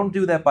 but you don't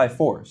do that by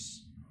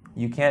force.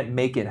 You can't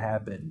make it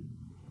happen,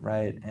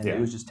 right? And Yeah.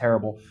 it was just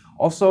terrible.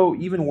 Also,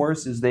 even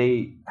worse is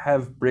they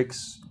have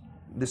Brick's,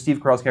 the Steve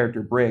Carell's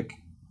character Brick,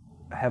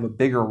 have a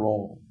bigger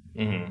role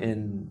Mm-hmm.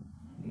 in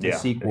the Yeah.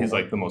 sequel. And he's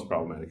like the most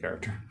problematic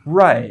character.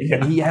 Right. Yeah.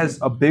 And he has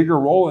a bigger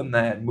role in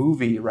that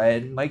movie,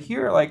 right? And like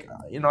here, like,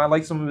 I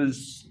like some of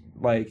his,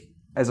 like,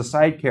 as a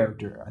side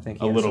character, I think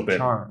he A has little some bit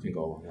charm. can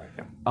go a long way.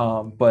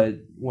 Yeah. But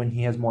when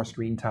he has more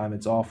screen time,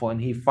 it's awful.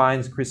 And he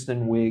finds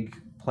Kristen Wiig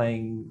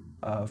playing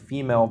a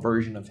female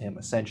version of him,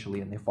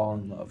 essentially, and they fall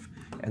in love.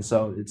 And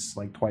so it's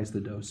like twice the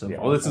dose of. Yeah,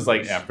 well, this is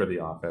like awfulness. after The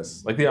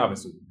Office. Like The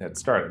Office had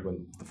started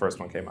when the first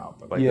one came out,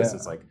 but like this Yeah.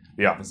 is like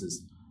The Office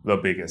is the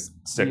biggest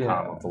sitcom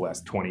Yeah. of the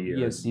last 20 Yeah,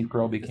 years. Steve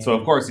Carell became So,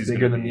 of course, he's bigger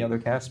gonna than be- the other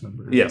cast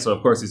members. Yeah, so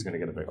of course he's going to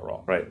get a bigger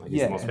role, right? Like he's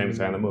Yeah, the most famous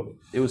guy in the movie.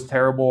 It was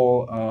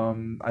terrible.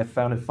 I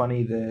found it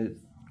funny that,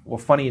 well,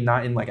 funny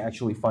not in like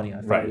actually funny. I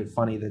found Right. it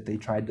funny that they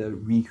tried to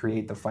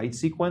recreate the fight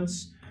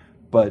sequence,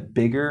 but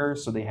bigger.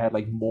 So they had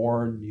like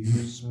more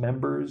news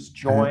members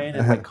join,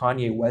 and like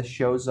Kanye West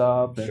shows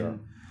up, and Sure.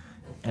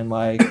 and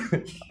like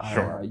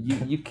Sure.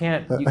 you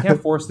can't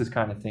force this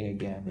kind of thing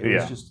again. It Yeah.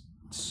 was just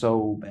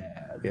so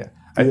bad. Yeah.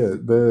 Yeah,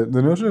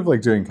 the notion of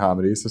like doing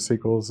comedies to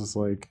sequels is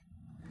like,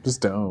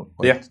 just don't.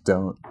 Like, Yeah.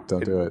 don't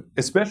do it.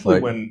 Especially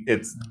Like- when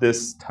it's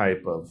this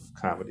type of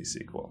comedy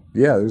sequel.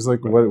 Yeah, there's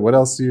like what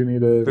else do you need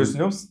to There's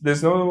no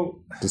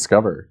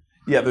discover?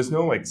 there's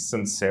no like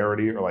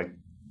sincerity or like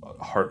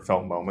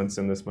heartfelt moments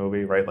in this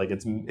movie, right? Like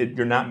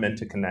you're not meant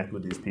to connect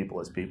with these people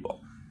as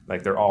people.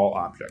 Like they're all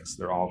objects.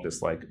 They're all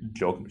just like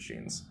joke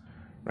machines,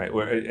 right?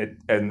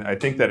 And I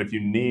think that if you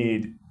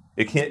need,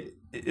 it can't.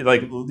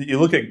 Like you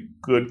look at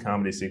good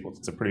comedy sequels,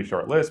 it's a pretty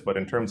short list. But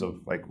in terms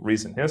of like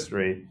recent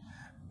history,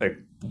 like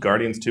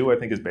Guardians 2, I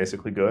think is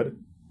basically good.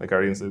 Like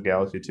Guardians of the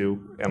Galaxy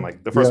 2, and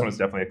like the first Yeah. one is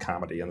definitely a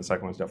comedy, and the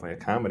second one is definitely a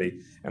comedy.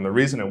 And the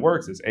reason it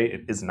works is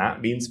it is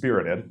not mean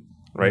spirited,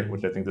 right?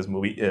 Which I think this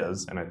movie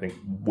is, and I think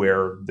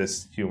where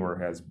this humor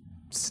has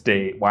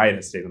stayed, why it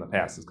has stayed in the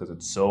past, is because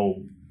it's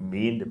so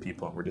mean to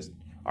people, and we just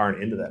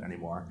aren't into that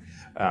anymore.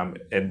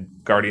 And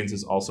Guardians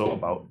is also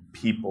about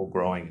people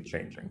growing and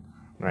changing,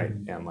 right?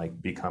 And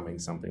like becoming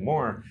something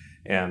more.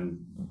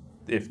 And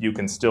if you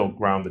can still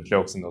ground the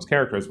jokes in those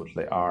characters, which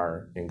they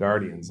are in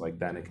Guardians, like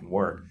then it can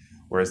work.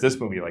 Whereas this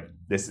movie, like,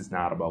 this is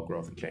not about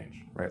growth and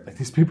change, right? Like,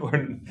 these people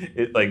are,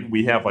 like,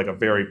 we have, like, a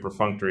very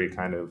perfunctory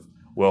kind of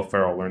Will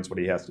Ferrell learns what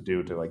he has to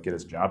do to, like, get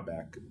his job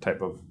back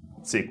type of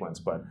sequence.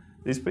 But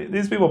these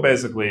people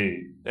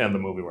basically end the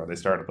movie where they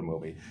started the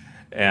movie.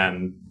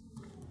 And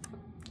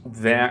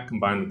that,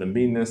 combined with the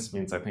meanness,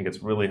 means I think it's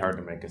really hard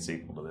to make a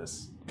sequel to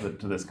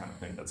this kind of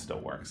thing that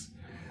still works.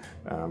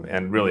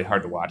 And really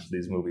hard to watch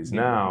these movies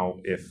now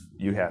if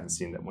you hadn't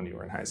seen them when you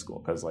were in high school.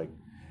 Because, like,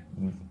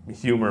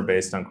 humor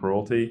based on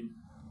cruelty,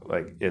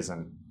 like,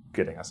 isn't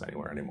getting us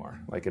anywhere anymore.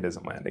 Like, it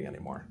isn't landing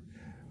anymore.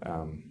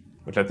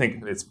 Which I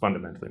think is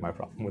fundamentally my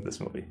problem with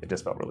this movie. It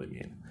just felt really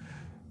mean.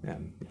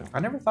 And I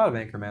never thought of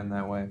Anchorman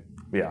that way.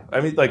 Yeah,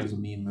 I mean, like, it was a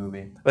mean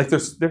movie. Like,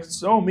 they're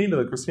so mean to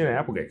the Christina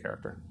Applegate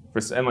character,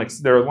 and like,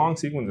 there are long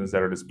sequences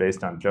that are just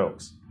based on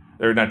jokes.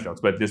 They're not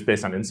jokes, but just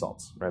based on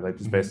insults, right? Like,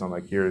 just based on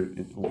like, we're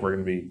going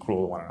to be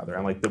cruel to one another,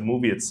 and like, the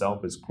movie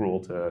itself is cruel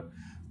to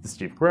the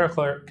Steve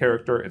Carell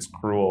character. It's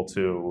cruel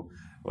to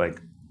like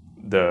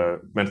the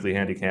mentally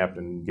handicapped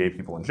and gay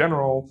people in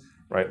general,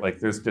 right? Like,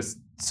 there's just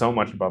so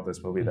much about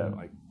this movie that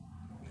like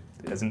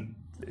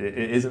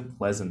isn't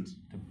pleasant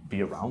to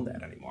be around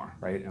that anymore,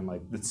 right? And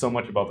like, it's so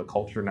much about the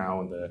culture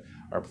now, and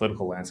our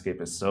political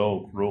landscape is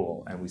so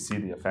cruel, and we see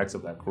the effects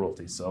of that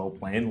cruelty so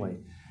plainly.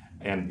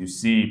 And you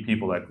see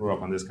people that grew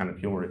up on this kind of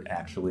humor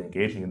actually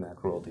engaging in that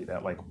cruelty.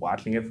 That like,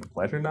 watching it for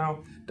pleasure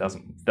now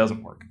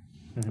doesn't work.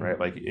 Right,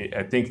 like,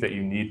 I think that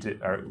you need to,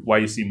 or why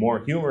you see more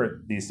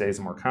humor these days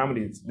and more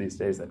comedy these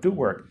days that do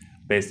work,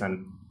 based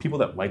on people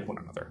that like one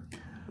another,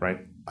 right?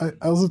 I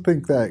also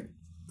think that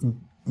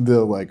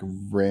the like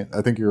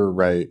I think you were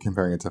right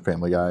comparing it to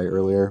Family Guy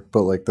earlier,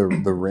 but like the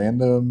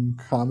random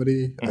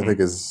comedy I think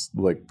is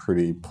like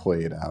pretty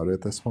played out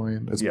at this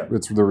point.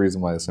 It's the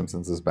reason why The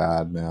Simpsons is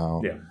bad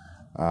now.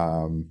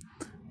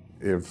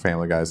 If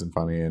Family Guy isn't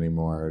funny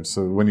anymore,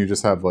 so when you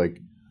just have like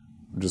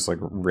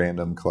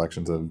random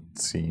collections of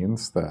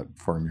scenes that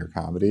form your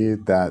comedy,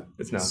 that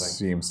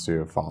seems to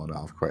have fallen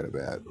off quite a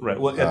bit. Right.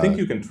 Well, I think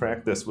you can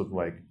track this with,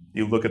 like,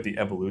 you look at the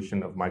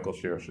evolution of Michael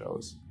Schur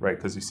shows, right?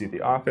 Because you see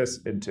The Office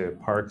into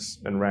Parks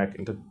and Rec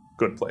into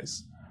Good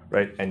Place,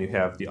 right? And you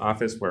have The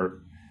Office where,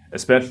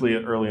 especially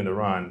early in the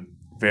run,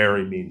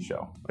 very mean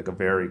show. Like,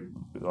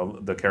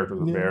 the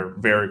characters are very,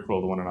 very cruel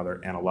to one another,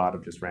 and a lot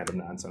of just random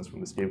nonsense from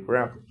the Steve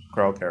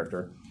Carell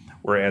character.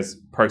 Whereas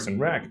Parks and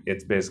Rec,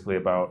 it's basically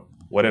about,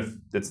 what if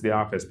it's The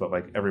Office, but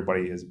like,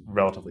 everybody is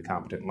relatively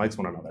competent and likes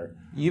one another?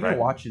 You even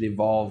watch it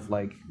evolve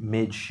like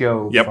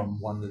mid-show from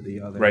one to the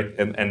other. Right,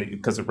 and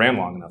because it ran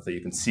long enough that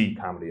you can see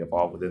comedy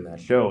evolve within that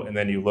show. And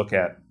then you look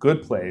at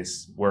Good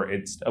Place, where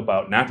it's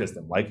about not just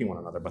them liking one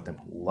another, but them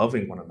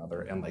loving one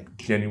another and like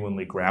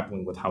genuinely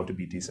grappling with how to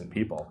be decent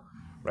people,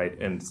 right?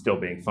 And still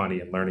being funny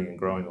and learning and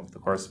growing over the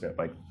course of it.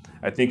 Like,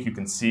 I think you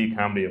can see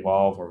comedy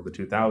evolve over the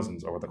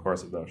 2000s over the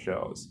course of those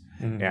shows.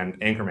 And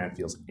Anchorman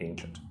feels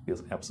ancient,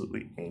 feels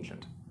absolutely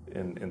ancient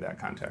in that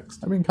context.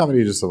 I mean,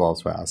 comedy just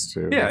evolves fast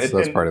too. Yeah,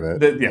 that's part of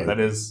it.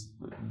 That is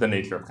the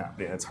nature of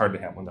comedy. And it's hard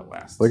to have one that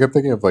lasts. Like, I'm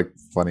thinking of like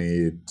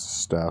funny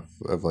stuff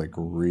of like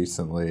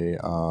recently.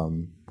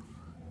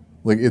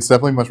 Like, it's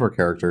definitely much more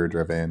character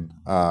driven.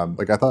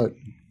 Like, I thought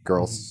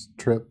Girls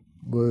Trip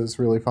was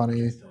really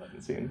funny. I still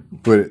haven't seen.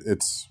 But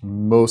it's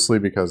mostly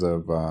because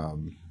of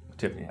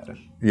Tiffany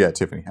Haddish. Yeah,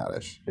 Tiffany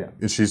Haddish. Yeah,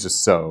 and she's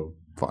just so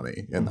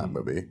funny in that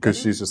movie because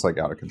she's just like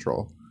out of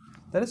control.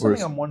 That is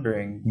something I'm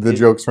wondering. The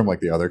jokes from like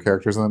the other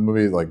characters in that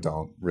movie like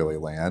don't really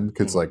land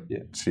because like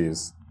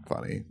she's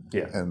funny.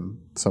 Yeah, and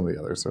some of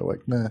the others are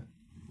like meh.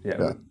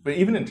 Yeah, but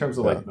even in terms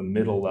of like the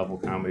middle level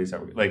comedies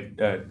that like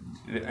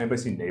anybody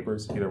seen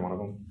Neighbors? Either one of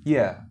them?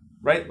 Yeah.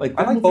 Right. Like,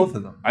 I like both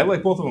of them. I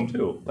like both of them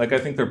too. Like, I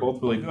think they're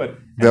both really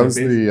good. That was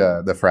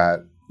the frat.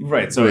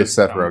 Right. So with it's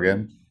Seth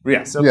Rogen.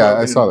 Yeah,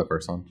 I saw the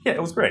first one. Yeah,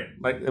 it was great.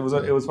 Like, it was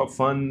a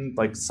fun,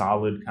 like,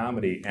 solid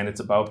comedy, and it's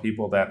about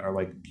people that are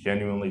like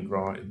genuinely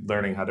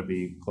learning how to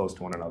be close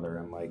to one another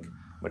and like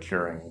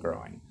maturing and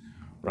growing,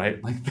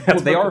 right? Like,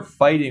 that's they are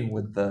fighting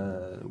with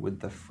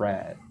the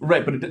frat,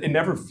 right? But it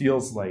never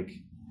feels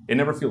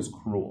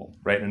cruel,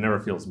 right? And it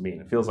never feels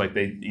mean. It feels like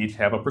they each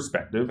have a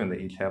perspective and they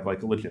each have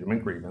like a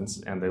legitimate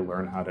grievance, and they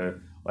learn how to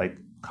like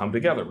come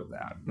together with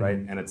that, right?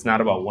 And it's not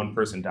about one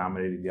person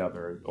dominating the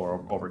other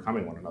or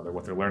overcoming one another.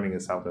 What they're learning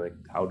is how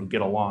to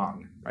get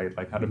along, right?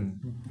 Like, how to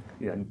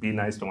be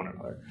nice to one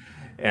another.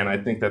 And I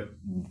think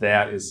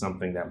that is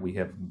something that we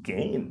have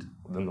gained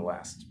within the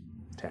last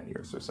 10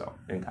 years or so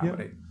in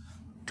comedy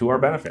to our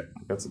benefit.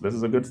 This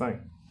is a good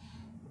thing.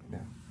 Yeah.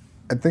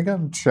 I think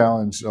I'm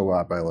challenged a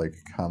lot by like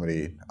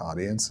comedy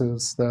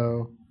audiences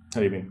though.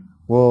 How do you mean?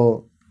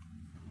 Well,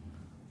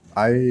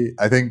 I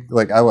think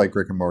like I like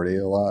Rick and Morty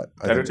a lot.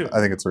 I do too.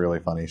 I think it's a really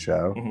funny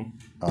show.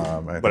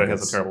 But it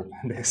has a terrible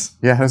fan base.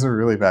 Yeah, it has a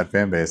really bad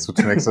fan base, which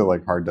makes it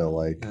like hard to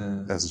like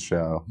as a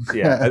show.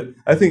 Yeah,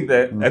 I think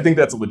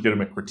that's a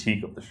legitimate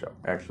critique of the show.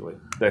 Actually,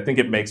 I think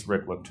it makes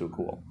Rick look too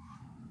cool.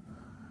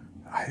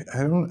 I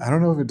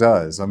don't know if it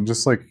does. I'm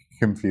just like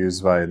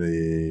confused by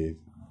the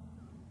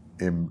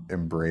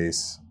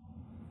embrace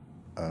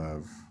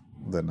of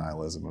the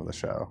nihilism of the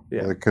show.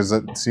 Yeah. Because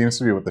it seems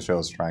to be what the show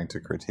is trying to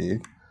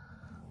critique.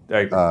 I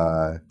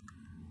agree.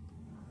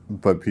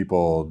 But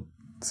people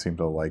seem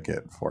to like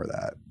it for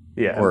that.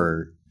 Yeah.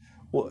 Or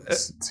Well,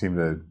 seem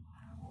to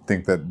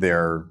think that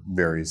they're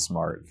very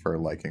smart for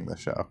liking the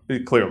show.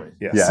 clearly,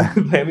 yes. Yeah.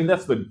 I mean,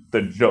 that's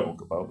the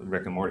joke about the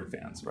Rick and Morty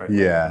fans, right?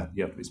 Yeah.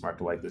 You have to be smart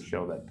to like this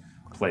show that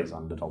plays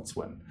on Adult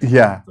Swim.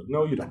 Yeah. But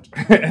no, you don't.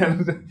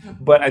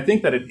 But I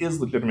think that it is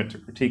legitimate to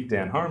critique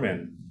Dan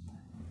Harmon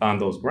on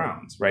those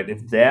grounds, right?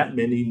 If that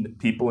many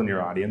people in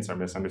your audience are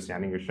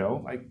misunderstanding your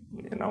show, like,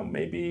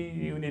 maybe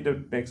you need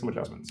to make some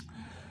adjustments.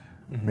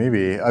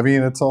 Maybe. I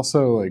mean, it's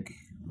also like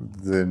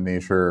the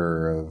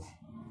nature of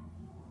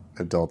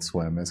Adult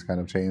Swim has kind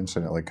of changed,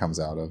 and it like comes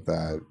out of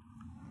that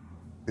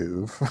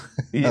oof.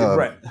 Yeah,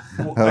 right.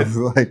 of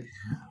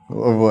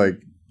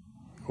like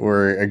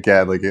where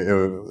again, like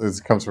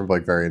it comes from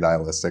like very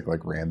nihilistic,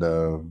 like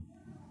random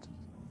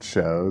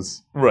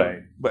shows.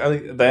 Right. But I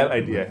think that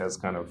idea has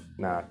kind of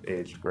not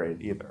aged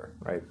great either,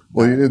 right?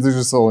 Well, there's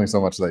just only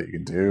so much that you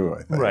can do,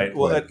 I think. Right.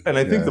 Well, Like, and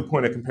I think the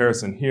point of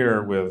comparison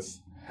here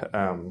with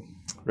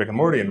Rick and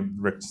Morty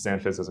and Rick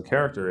Sanchez as a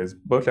character is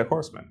BoJack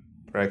Horseman,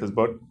 right? Because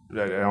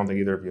I don't think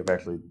either of you have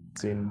actually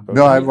seen BoJack.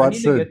 No, I've I watched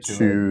need to the get to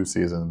 2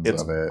 seasons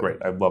It's of it. great.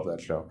 I love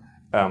that show.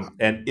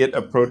 And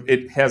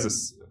it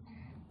has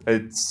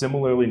a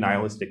similarly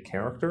nihilistic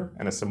character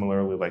and a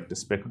similarly like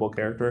despicable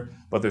character,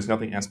 but there's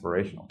nothing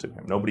aspirational to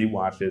him. Nobody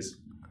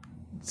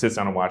sits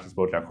down and watches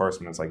BoJack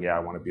Horseman and it's like, yeah, I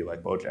want to be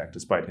like BoJack,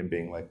 despite him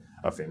being like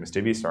a famous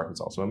TV star who's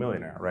also a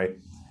millionaire, right?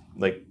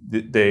 Like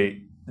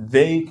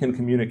they can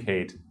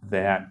communicate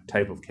that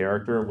type of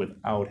character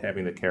without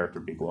having the character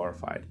be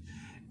glorified.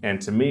 And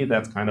to me,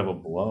 that's kind of a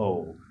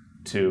blow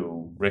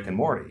to Rick and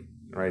Morty,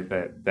 right?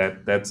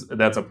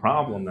 That's a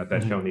problem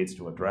that show needs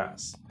to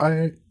address.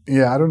 I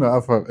don't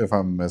know if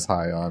I'm as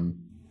high on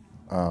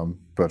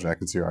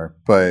BoJack as you are,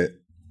 but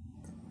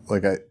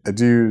like I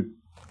do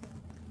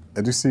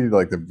see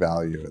like the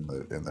value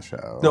in the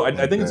show. No, I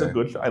Like, think it's a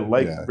good show. I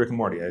like yeah. Rick and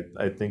Morty.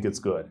 I think it's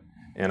good,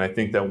 and I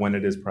think that when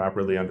it is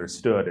properly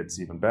understood, it's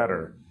even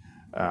better.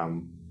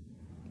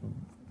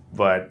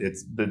 But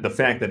it's the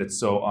fact that it's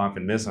so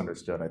often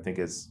misunderstood, I think,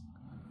 is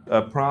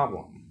a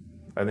problem.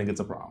 I think it's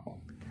a problem.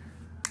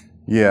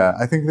 Yeah,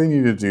 I think they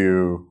need to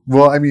do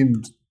well. I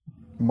mean,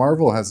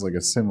 Marvel has like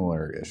a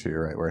similar issue,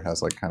 right, where it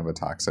has like kind of a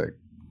toxic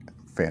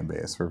fan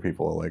base where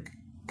people like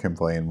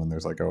complain when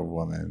there's like a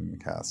woman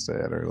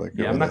casted or like.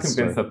 Yeah, I'm not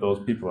convinced that those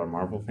people are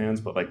Marvel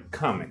fans, but like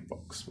comic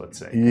books, let's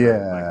say.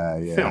 Yeah,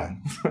 like yeah.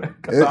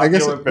 Film. I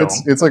guess Film.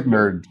 it's like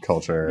nerd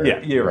culture. Yeah,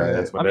 you're right.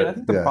 That's what I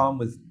think the yeah. problem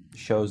with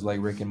shows like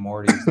Rick and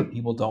Morty is that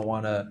people don't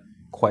want to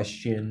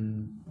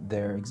question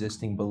their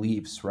existing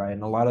beliefs, right?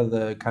 And a lot of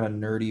the kind of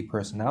nerdy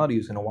personality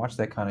who's going to watch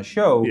that kind of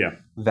show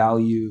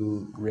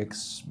value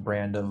Rick's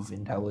brand of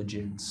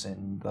intelligence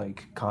and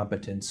like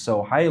competence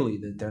so highly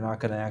that they're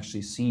not going to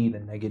actually see the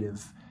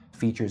negative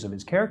features of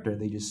his character.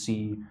 They just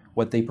see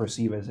what they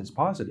perceive as his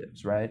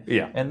positives, right?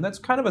 Yeah. And that's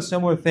kind of a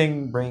similar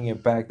thing, bringing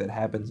it back, that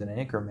happens in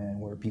Anchorman,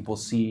 where people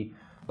see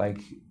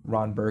like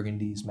Ron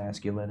Burgundy's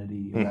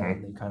masculinity,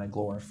 and they kind of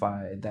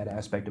glorify that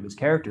aspect of his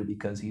character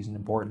because he's an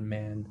important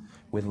man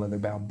with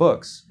leather-bound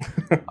books.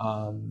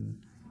 And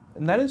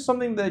that is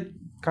something that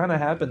kind of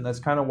happened. That's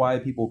kind of why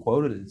people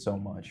quoted it so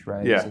much,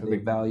 right? Yeah. So they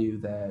value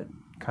that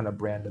kind of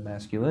brand of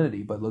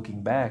masculinity, but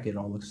looking back, it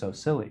all looks so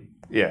silly.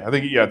 Yeah, I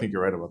think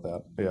you're right about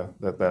that. Yeah,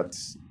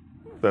 that's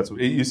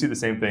you see the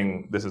same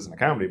thing. This isn't a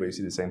comedy, but you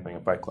see the same thing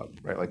in Fight Club,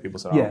 right? Like people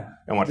sit down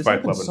and watch this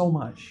Fight Club so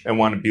much and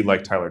want to be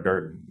like Tyler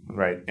Durden,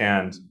 right?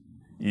 And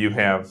you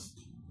have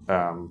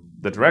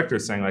the director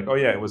saying like, oh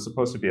yeah, it was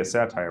supposed to be a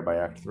satire by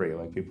Act 3.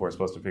 Like people are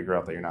supposed to figure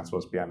out that you're not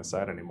supposed to be on his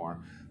side anymore.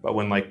 But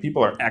when like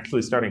people are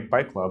actually starting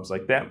Fight Clubs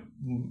like that,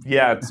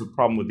 yeah, it's a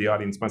problem with the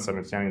audience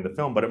misunderstanding the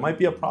film, but it might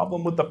be a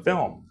problem with the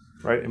film.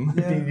 Right, it might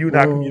be you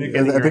not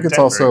communicating. I think it's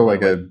also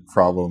like a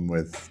problem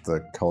with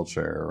the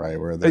culture, right?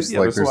 Where there's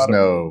there's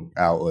no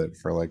outlet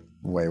for like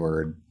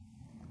wayward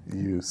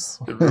use.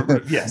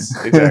 Yes,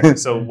 exactly.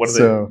 So what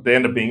do they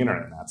end up being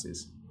internet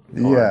Nazis?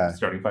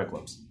 Starting Fight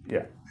Clubs.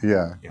 Yeah.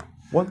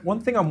 One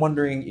thing I'm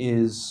wondering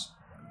is,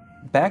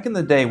 back in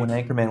the day when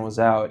Anchorman was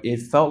out, it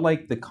felt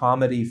like the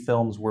comedy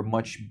films were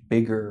much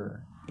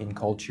bigger in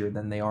culture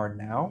than they are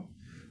now.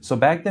 So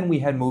back then we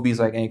had movies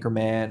like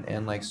Anchorman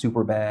and like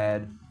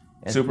Superbad.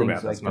 And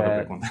Superbad, that's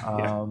another big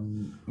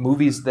one.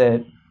 Movies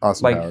that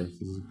Austin Powers.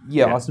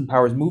 Austin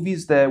Powers.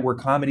 Movies that were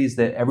comedies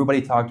that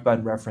everybody talked about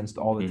and referenced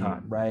all the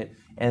time, right?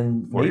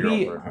 And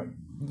maybe,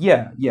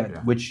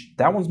 which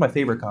that one's my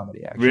favorite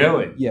comedy, actually.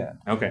 Really? Yeah.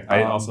 Okay,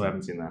 I also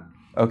haven't seen that.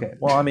 Okay,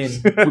 well, I mean,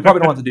 we probably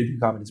don't want to do 2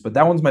 comedies, but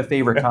that one's my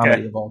favorite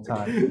comedy of all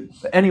time.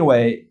 But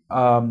anyway,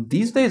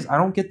 these days I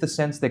don't get the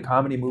sense that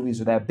comedy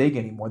movies are that big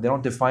anymore. They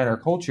don't define our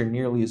culture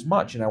nearly as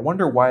much, and I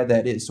wonder why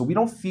that is. So we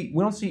don't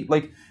see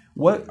like.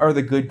 What are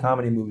the good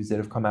comedy movies that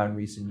have come out in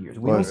recent years?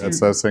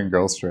 It's that same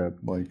Girl Strip.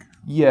 Like,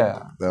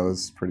 that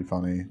was pretty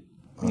funny.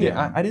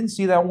 Yeah, I didn't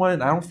see that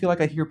one. I don't feel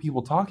like I hear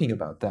people talking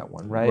about that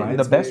one, right?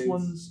 The best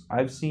ones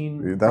I've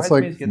seen. That's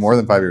like more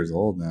than 5 years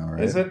old now,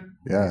 right? Is it?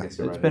 Yeah. It's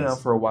been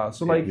out for a while.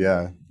 So like,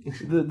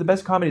 the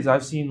best comedies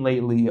I've seen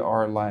lately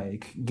are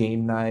like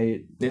Game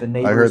Night, the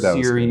Neighbors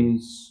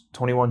series,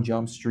 21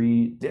 Jump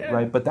Street,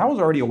 right? But that was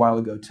already a while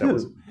ago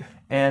too.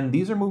 And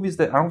these are movies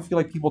that I don't feel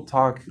like people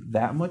talk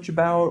that much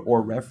about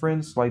or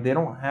reference. Like they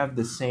don't have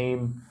the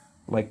same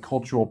like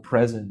cultural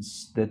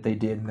presence that they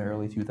did in the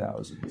early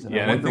 2000s. And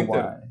I wonder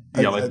why.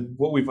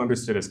 What we've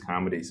understood as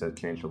comedies has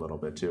changed a little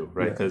bit too,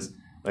 right? Because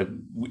like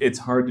it's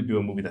hard to do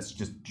a movie that's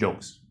just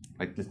jokes,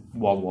 like just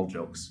wall-to-wall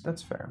jokes.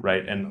 That's fair,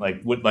 right? And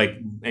like what like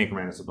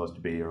Anchorman is supposed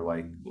to be, or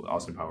like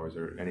Austin Powers,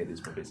 or any of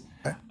these movies.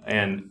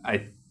 And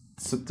I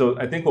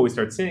think what we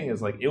start seeing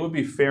is like it would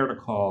be fair to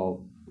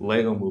call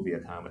Lego Movie a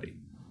comedy.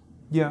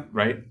 Yeah.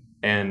 Right.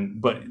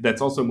 But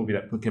that's also a movie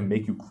that can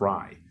make you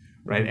cry.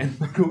 Right. And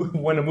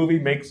when a movie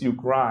makes you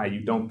cry, you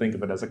don't think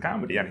of it as a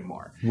comedy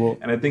anymore. Well,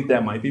 and I think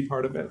that might be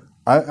part of it.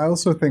 I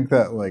also think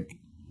that like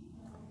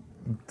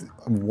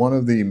one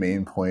of the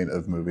main point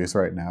of movies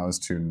right now is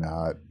to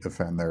not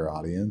offend their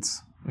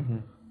audience.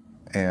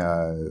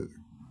 And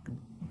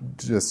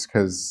just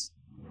because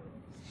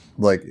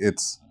like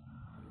it's,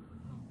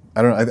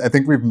 I don't know. I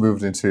think we've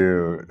moved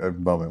into a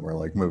moment where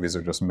like movies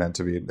are just meant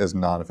to be as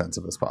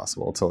non-offensive as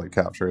possible to like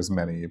capture as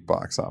many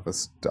box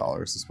office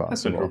dollars as possible.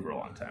 That's been true for a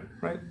long time,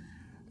 right?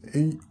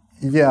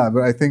 Yeah,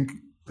 but I think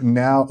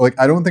now, like,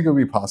 I don't think it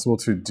would be possible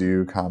to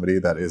do comedy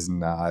that is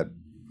not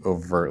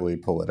overtly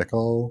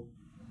political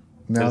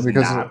now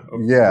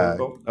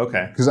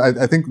okay. Because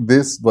I think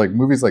this like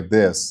movies like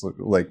this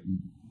like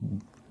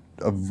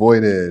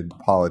avoided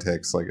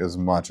politics like as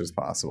much as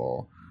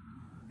possible.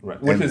 Right,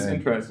 which is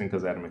interesting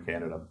because Adam McKay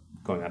ended up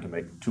going on to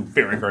make two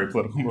very, very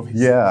political movies.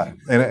 Yeah,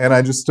 and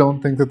I just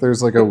don't think that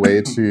there's like a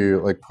way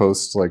to like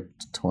post like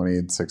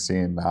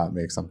 2016 not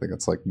make something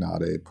that's like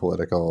not a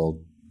political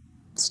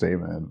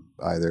statement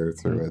either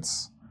through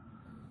its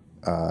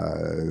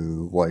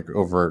like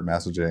overt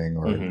messaging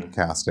or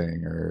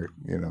casting or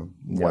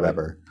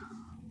whatever.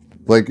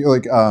 Like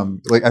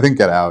I think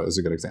Get Out is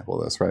a good example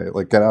of this, right?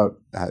 Like Get Out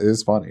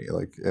is funny.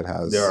 Like it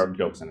has there are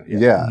jokes in it.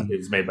 Yeah.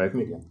 It's made by a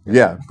comedian.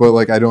 Yeah, but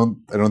like I don't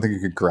think you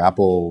could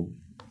grapple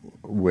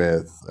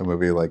with a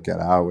movie like Get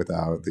Out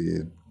without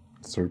the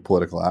sort of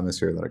political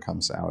atmosphere that it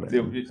comes out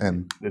in.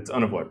 And it's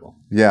unavoidable.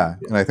 Yeah,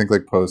 and I think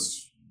like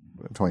post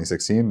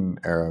 2016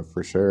 era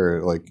for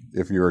sure. Like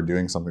if you are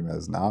doing something that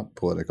is not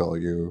political,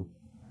 you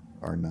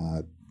are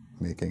not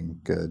making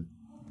good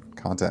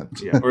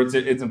content. Yeah, or it's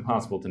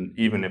impossible to,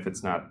 even if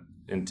it's not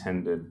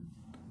intended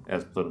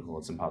as political,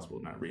 it's impossible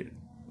to not read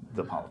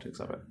the politics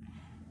of it,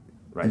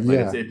 right?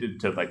 Yeah. Like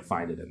to like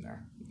find it in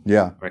there.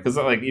 Yeah, right. Because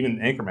like even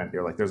Anchorman,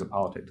 you're like, there's a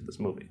politic to this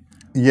movie.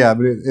 Yeah,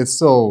 but it's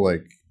still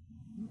like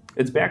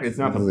it's back. It's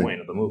not the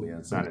point of the movie, and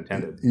it's not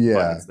intended. Yeah,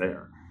 but it's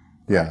there.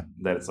 Yeah, right?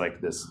 That it's like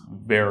this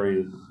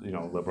very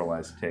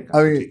liberalized take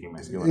on critiquing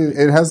masculinity.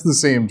 It has the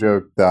same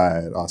joke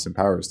that Austin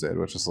Powers did,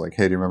 which is like,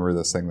 hey, do you remember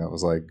this thing that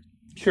was like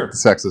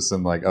sexist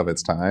and like of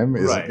its time?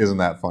 Isn't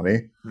that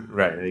funny?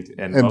 Right,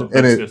 and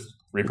it just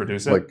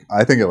reproduce it. Like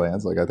I think it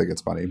lands. Like I think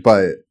it's funny,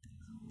 but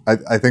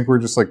I think we're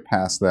just like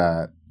past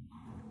that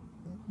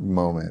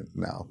moment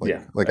now.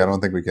 Like I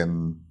don't think we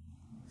can.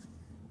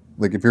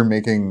 Like if you're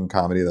making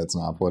comedy that's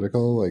not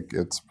political, like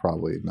it's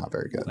probably not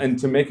very good. And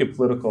to make it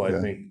political, I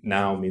think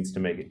now means to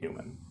make it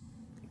human.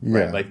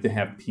 Right? Yeah, like to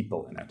have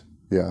people in it.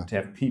 Yeah, to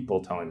have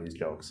people telling these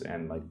jokes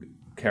and like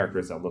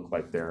characters that look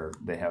like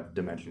they have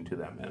dimension to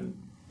them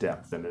and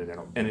depth and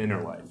an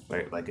inner life.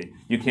 Right? Like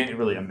you can't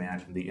really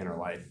imagine the inner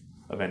life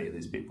of any of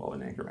these people in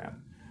Anchorman.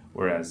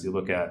 Whereas you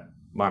look at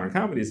modern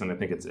comedies, and I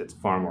think it's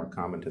far more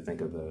common to think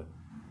of the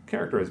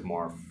character as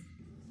more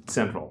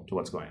central to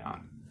what's going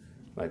on.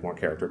 Like more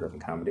character-driven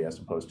comedy as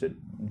opposed to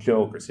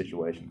joke or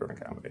situation-driven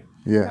comedy.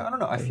 Yeah, I don't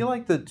know. I feel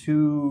like the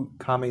two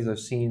comedies I've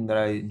seen that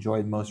I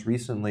enjoyed most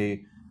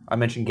recently, I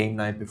mentioned Game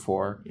Night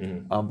before,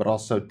 but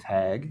also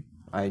Tag.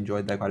 I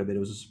enjoyed that quite a bit. It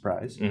was a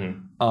surprise.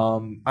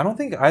 I don't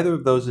think either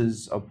of those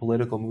is a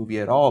political movie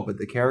at all, but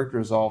the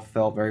characters all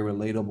felt very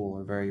relatable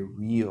or very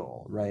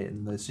real, right?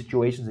 And the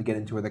situations they get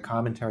into or the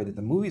commentary that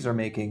the movies are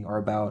making are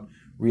about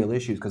real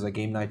issues, because like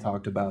Game Night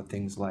talked about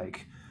things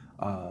like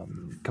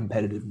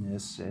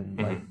competitiveness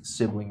and like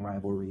sibling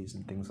rivalries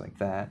and things like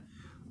that.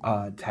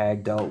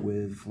 Tag dealt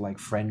with like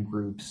friend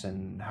groups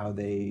and how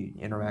they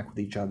interact with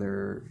each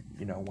other,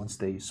 once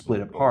they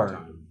split apart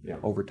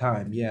over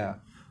time. Yeah.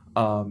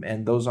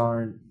 And those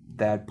aren't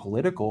that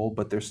political,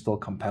 but they're still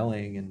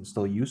compelling and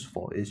still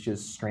useful. It's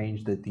just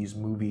strange that these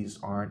movies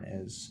aren't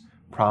as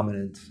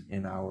prominent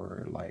in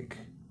our like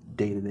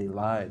day-to-day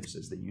lives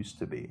as they used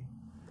to be.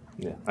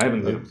 Yeah, I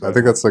haven't. I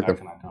think that's like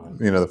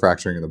the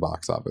fracturing of the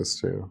box office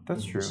too.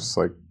 That's true. It's just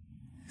like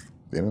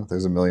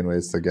there's a million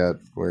ways to get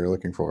where you're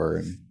looking for,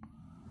 and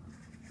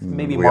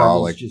maybe we Marvel's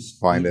all like just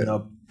find it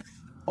up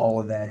all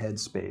of that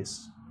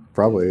headspace.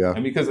 Probably, yeah.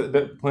 And because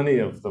plenty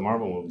of the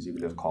Marvel movies you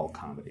could just call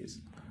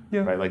comedies.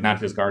 Yeah. Right, like not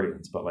just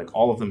Guardians, but like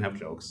all of them have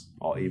jokes.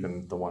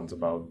 Even the ones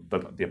about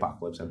the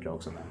apocalypse have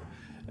jokes in them.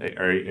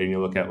 and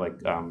you look at like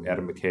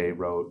Adam McKay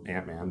wrote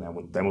Ant-Man.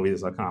 That movie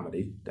is a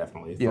comedy,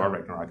 definitely. Yeah. Thor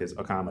Ragnarok is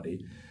a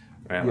comedy,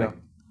 right? Yeah. Like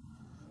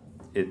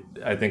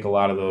I think a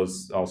lot of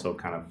those also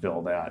kind of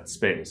fill that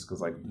space because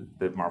like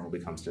Marvel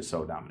becomes just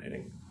so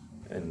dominating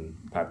in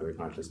popular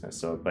consciousness.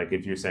 So like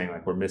if you're saying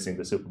like we're missing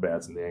the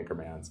Superbads and the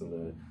Anchormans and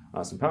the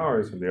Austin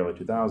Powers from the early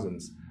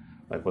 2000s,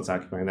 like what's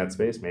occupying that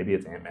space? Maybe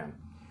it's Ant-Man,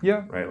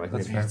 Yeah. right? Like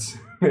That's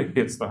maybe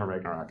it's Thor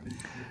Ragnarok.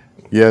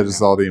 Yeah,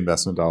 just all the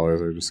investment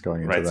dollars are just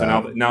going into Right. that.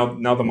 So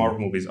now the Marvel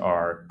movies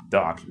are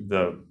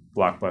the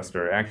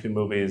blockbuster action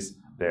movies.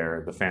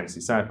 They're the fantasy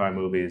sci-fi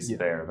movies. Yeah.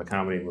 They're the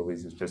comedy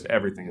movies. It's just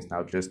everything is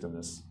now just in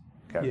this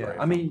category.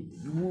 Yeah, I mean,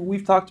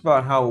 we've talked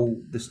about how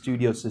the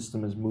studio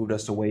system has moved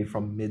us away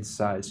from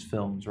mid-sized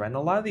films, right? And a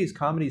lot of these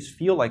comedies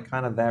feel like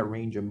kind of that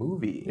range of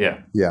movie.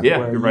 Yeah. Yeah. Yeah,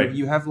 where you're right.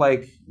 You have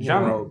like They're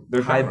genre.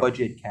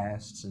 high-budget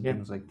casts and Yeah.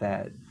 things like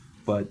that,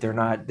 but they're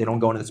not. They don't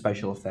go into the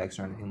special effects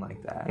or anything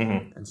like that,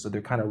 Mhm. and so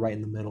they're kind of right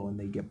in the middle, and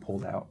they get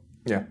pulled out.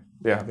 Yeah,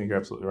 I think you're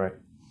absolutely right.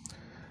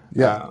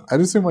 Yeah, I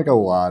just seem like a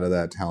lot of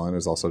that talent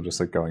is also just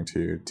like going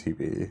to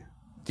TV.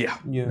 Yeah.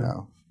 You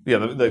know? Yeah,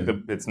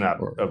 it's not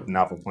a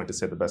novel point to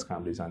say the best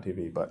comedy is on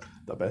TV, but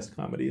the best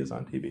comedy is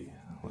on TV.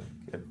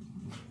 Like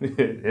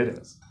it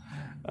is.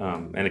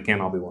 And it can't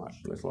all be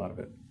watched. There's a lot of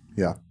it.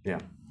 Yeah. Yeah.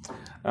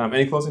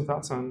 Any closing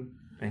thoughts on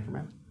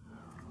Anchorman?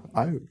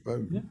 I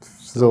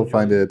still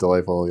find it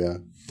delightful, yeah.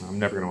 I'm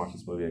never going to watch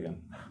this movie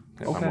again.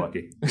 If Okay. I'm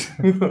lucky.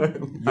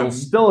 You'll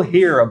still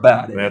hear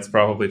about it. That's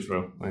probably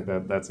true. Like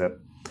that's it.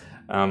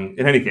 In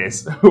any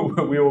case,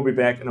 we will be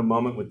back in a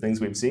moment with things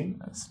we've seen.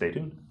 Stay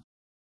tuned.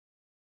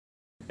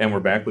 And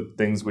we're back with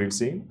things we've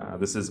seen.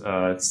 This is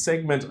a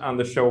segment on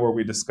the show where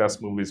we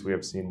discuss movies we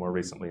have seen more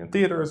recently in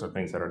theaters or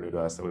things that are new to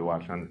us that we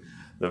watch on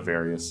the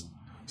various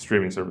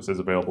streaming services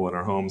available in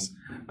our homes.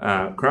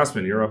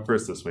 Crossman, you're up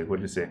first this week. What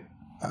did you see?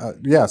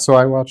 Yeah, so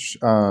I watched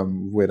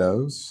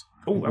Widows,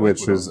 Oh, I like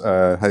which Widows. is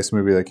a heist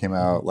movie that came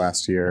out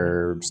last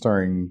year,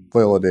 starring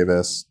Viola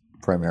Davis,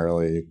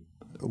 primarily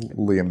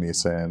Liam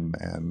Neeson,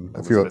 and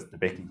a few. Elizabeth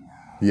Debicki.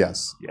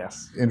 Yes,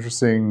 Yes.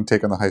 interesting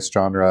take on the heist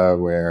genre,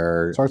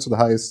 where it starts with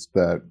a heist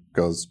that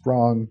goes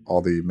wrong.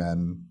 All the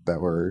men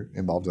that were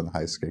involved in the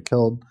heist get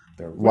killed.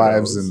 Their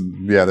Wives widows.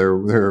 and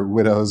their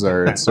widows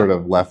are sort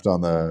of left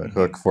on the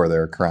hook for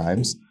their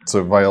crimes.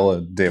 So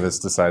Viola Davis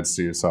decides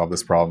to solve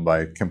this problem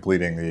by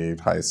completing the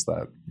heist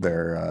that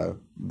their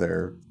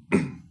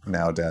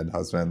now dead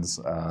husbands.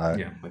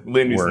 Yeah, like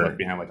Liam Neeson were- left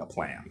behind like a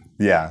plan.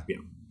 Yeah. Yeah.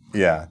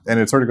 Yeah. And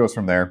it sort of goes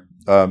from there.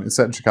 It's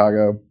set in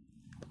Chicago,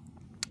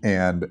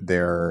 and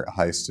their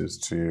heist is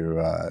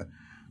to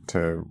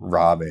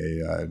rob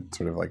a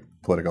sort of like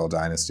political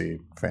dynasty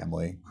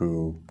family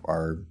who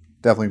are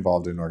definitely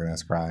involved in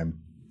organized crime,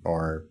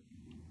 or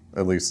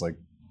at least like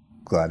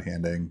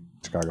glad-handing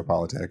Chicago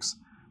politics.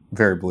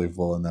 Very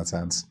believable in that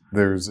sense.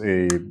 There's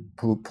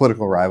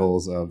political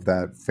rivals of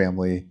that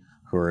family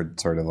who are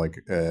sort of like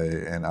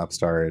an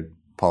upstart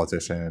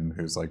politician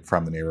who's like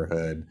from the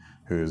neighborhood,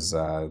 who's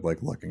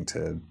like looking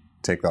to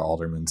take the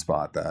alderman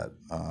spot that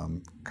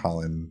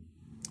Colin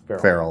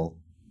Farrell,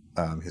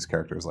 his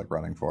character, is like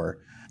running for.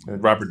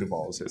 And Robert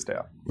Duvall is his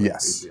dad.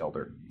 Yes. He's the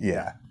elder.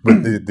 Yeah,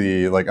 but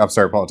the like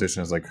upstart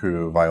politician is like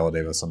who Viola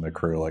Davis and the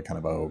crew like kind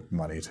of owe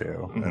money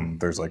to, and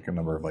there's like a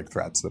number of like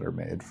threats that are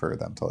made for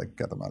them to like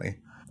get the money.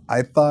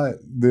 I thought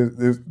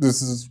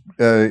this is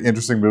an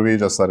interesting movie,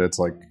 just that it's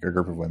like a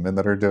group of women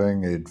that are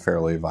doing a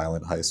fairly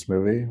violent heist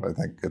movie. I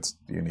think it's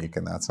unique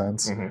in that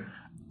sense. Mhm.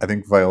 I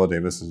think Viola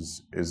Davis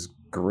is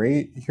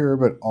great here,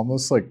 but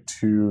almost like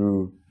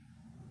too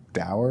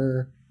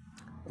dour.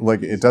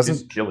 Like it doesn't.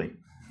 She's Jilly.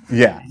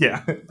 Yeah.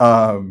 Yeah.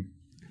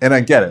 And I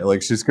get it.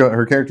 Like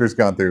her character's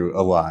gone through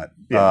a lot.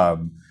 Yeah.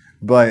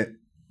 But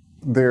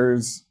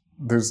there's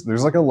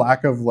like a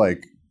lack of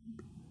like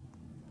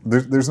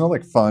there's no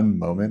like fun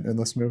moment in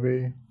this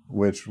movie.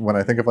 Which when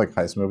I think of like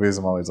heist movies,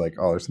 I'm always like,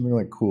 oh, there's something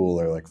like cool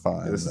or like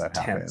fun This is that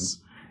tense. happens.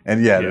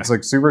 And yeah, it's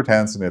like super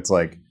tense, and it's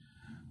like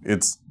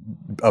it's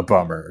a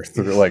bummer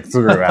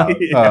throughout.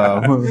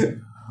 Yeah.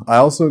 I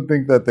also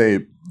think that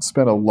they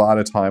spent a lot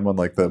of time on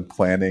like the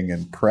planning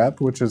and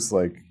prep, which is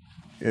like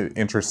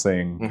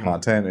interesting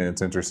content, and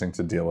it's interesting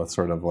to deal with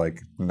sort of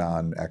like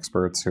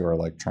non-experts who are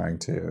like trying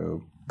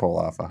to pull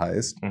off a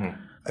heist.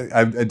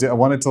 I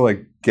wanted to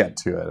like get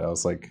to it. I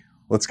was like,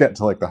 let's get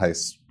to like the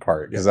heist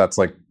part, because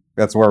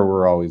that's where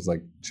we're always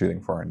like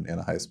shooting for in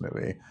a heist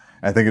movie.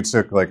 I think it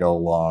took like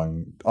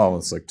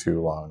almost like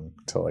too long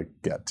to like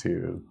get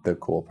to the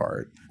cool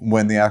part.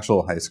 When the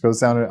actual heist goes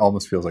down, it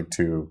almost feels like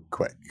too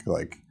quick.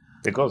 Like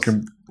It goes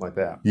like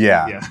that.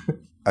 yeah.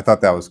 I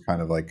thought that was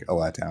kind of like a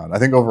letdown. I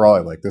think overall I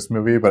like this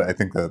movie, but I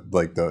think that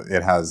like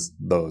it has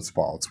those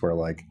faults where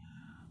like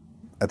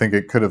I think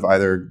it could have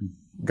either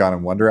gone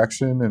in one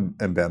direction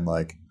and been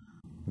like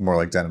more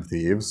like Den of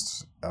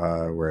Thieves,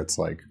 where it's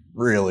like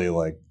really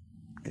like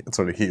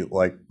sort of heat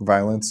like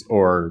violence,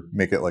 or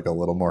make it like a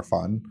little more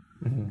fun.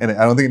 And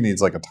I don't think it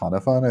needs like a ton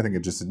of fun. I think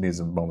it needs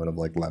a moment of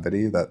like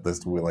levity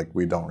that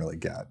we don't really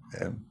get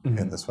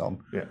in this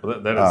film. Yeah,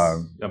 well, that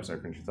is. I'm sorry,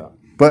 finish your thought.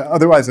 But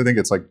otherwise, I think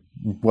it's like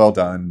well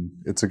done.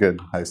 It's a good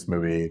heist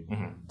movie,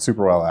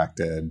 super well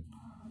acted.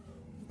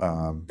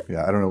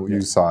 Yeah, I don't know.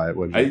 You saw it.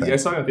 What did you think? I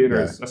saw it in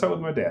theaters. Yeah. I saw it with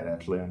my dad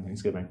actually on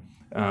Thanksgiving.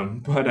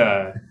 But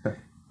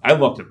I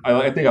loved it.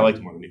 I think I liked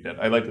it more than he did.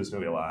 I liked this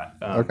movie a lot.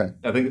 Okay.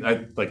 I think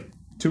I like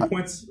 2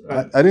 points.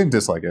 I didn't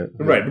dislike it.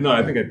 Right. No,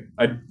 I think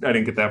I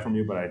didn't get that from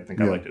you, but I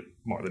think I liked it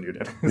more than you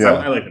did. Yeah.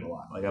 I liked it a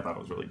lot. Like I thought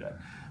it was really good.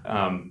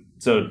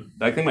 So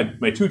I think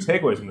my 2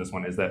 takeaways from this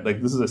one is that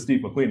like this is a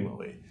Steve McQueen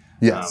movie.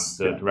 Yes.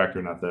 The director,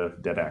 not the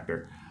dead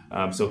actor.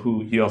 So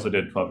he also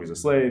did 12 Years a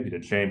Slave, he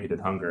did Shame, he did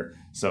Hunger.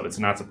 So it's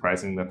not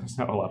surprising that there's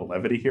not a lot of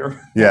levity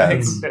here. Yeah,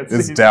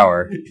 it's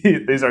dour.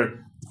 These are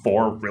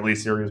 4 really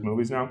serious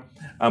movies now.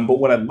 But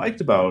what I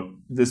liked about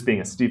this being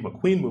a Steve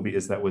McQueen movie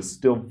is that it was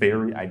still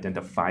very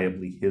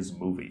identifiably his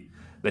movie.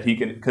 That he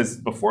can, because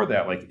before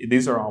that, like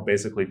these are all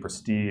basically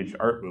prestige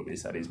art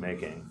movies that he's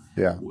making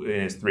in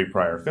his 3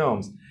 prior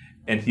films.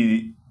 And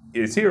he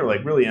is here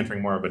like really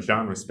entering more of a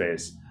genre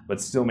space, but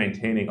still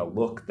maintaining a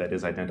look that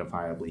is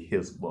identifiably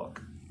his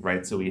look.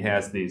 Right, so he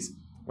has these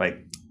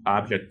like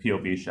object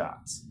POV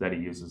shots that he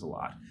uses a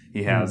lot.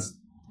 He has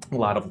a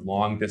lot of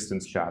long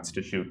distance shots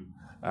to shoot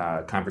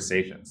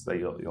conversations that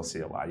you'll see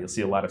a lot. You'll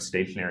see a lot of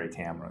stationary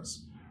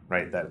cameras,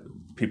 right, that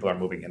people are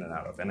moving in and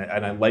out of. And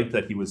I like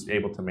that he was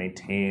able to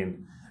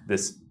maintain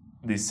these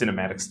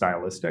cinematic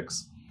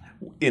stylistics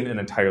in an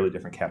entirely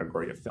different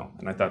category of film.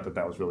 And I thought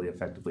that was really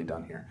effectively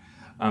done here.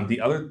 The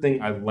other thing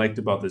I liked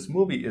about this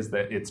movie is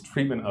that its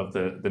treatment of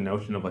the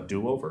notion of a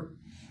do-over.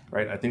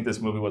 Right, I think this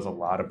movie was a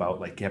lot about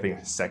like having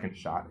a second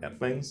shot at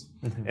things,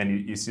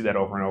 and you see that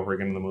over and over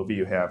again in the movie.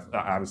 You have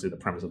obviously the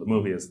premise of the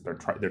movie is they're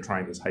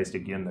trying this heist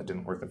again that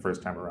didn't work the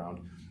first time around.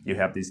 You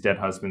have these dead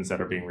husbands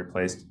that are being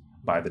replaced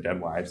by the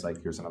dead wives.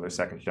 Like here's another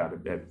second shot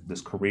at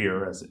this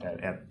career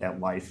at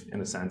life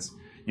in a sense.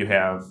 You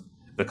have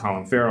the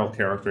Colin Farrell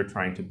character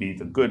trying to be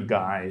the good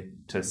guy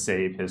to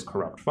save his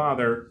corrupt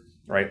father.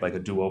 Right, like a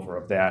do-over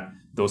of that.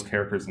 Those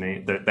characters'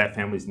 name, that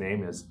family's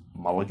name is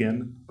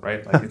Mulligan.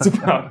 Right, like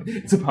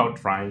it's about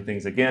trying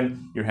things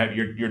again.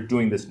 You're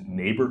doing this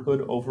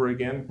neighborhood over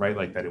again. Right,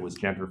 like that it was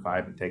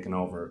gentrified and taken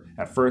over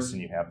at first,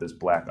 and you have this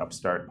black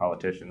upstart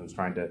politician who's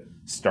trying to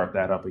start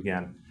that up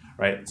again.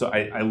 Right, so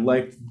I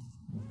liked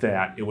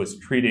that it was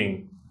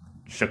treating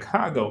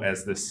Chicago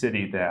as the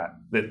city that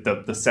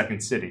the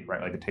second city.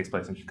 Right, like it takes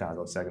place in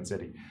Chicago, second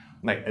city.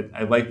 Like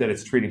I like that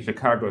it's treating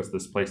Chicago as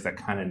this place that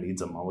kind of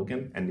needs a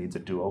mulligan and needs a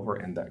do-over,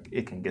 and that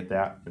it can get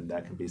that, and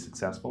that can be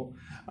successful.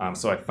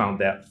 So I found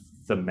that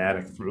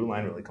thematic through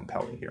line really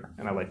compelling here,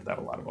 and I liked that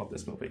a lot about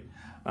this movie.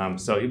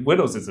 So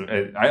Widows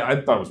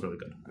I thought it was really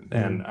good,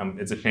 and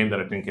it's a shame that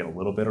it didn't get a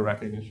little bit of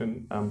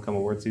recognition come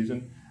award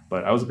season.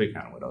 But I was a big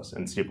fan of Widows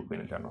and Steve McQueen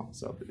in general.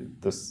 So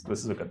this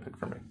is a good pick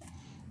for me.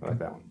 I like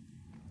that one.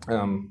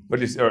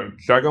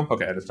 Should I go?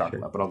 Okay, I just talked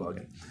about, but I'll go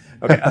again.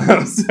 Okay,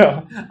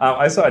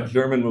 I saw a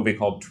German movie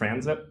called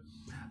Transit.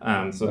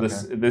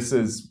 This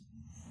is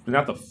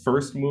not the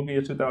first movie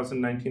of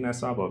 2019 I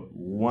saw, but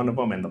one of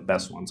them and the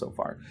best one so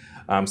far.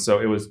 So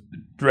it was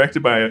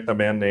directed by a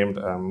man named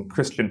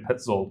Christian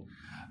Petzold,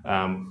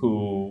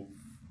 who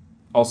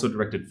also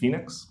directed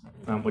Phoenix,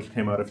 which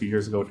came out a few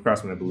years ago, which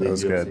Crossman, I believe,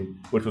 was good.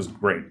 Which was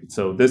great.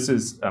 So this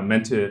is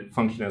meant to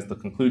function as the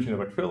conclusion of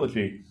a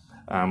trilogy.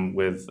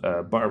 With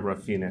Barbara,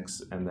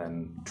 Phoenix, and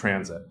then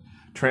Transit.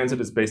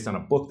 Transit is based on a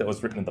book that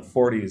was written in the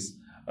 40s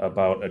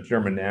about a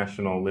German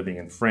national living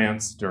in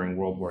France during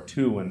World War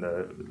II and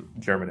the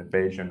German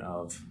invasion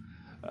of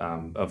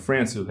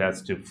France, who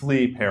has to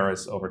flee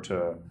Paris over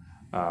to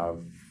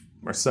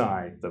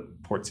Marseille, the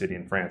port city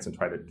in France, and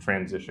try to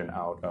transition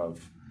out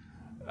of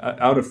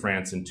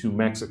France into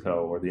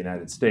Mexico or the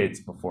United States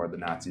before the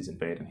Nazis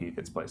invade and he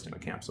gets placed in a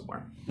camp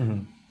somewhere.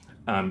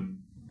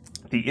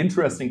 The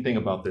interesting thing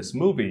about this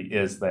movie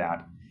is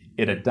that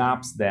it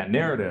adopts that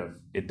narrative.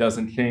 It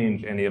doesn't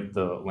change any of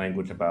the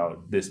language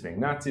about this being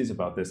Nazis,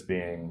 about this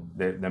being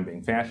them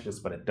being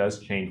fascists, but it does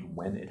change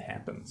when it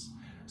happens.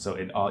 So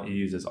it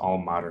uses all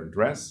modern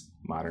dress,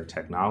 modern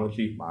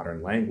technology,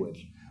 modern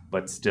language,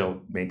 but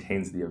still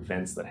maintains the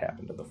events that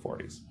happened in the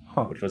 40s,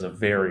 which was a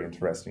very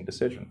interesting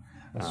decision.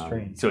 That's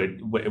strange. So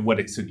what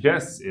it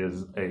suggests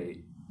is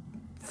a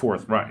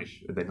Fourth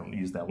Reich. They don't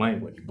use that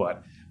language,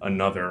 but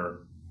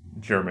another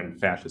German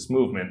fascist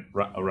movement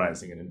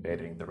arising and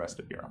invading the rest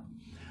of Europe.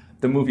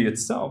 The movie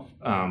itself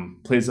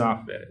plays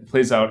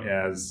out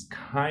as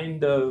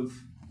kind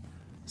of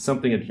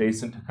something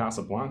adjacent to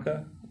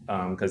Casablanca,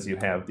 because you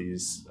have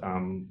these.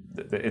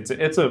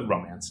 It's a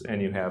romance,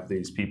 and you have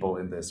these people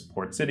in this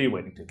port city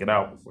waiting to get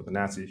out before the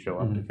Nazis show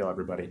up to kill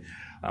everybody,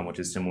 which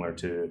is similar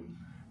to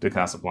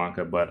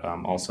Casablanca, but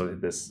also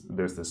there's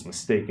this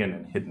mistaken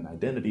and hidden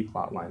identity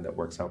plot line that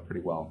works out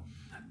pretty well.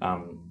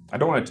 I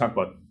don't want to talk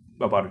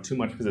about it too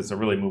much because it's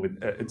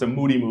a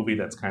moody movie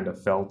that's kind of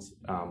felt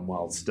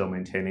while still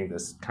maintaining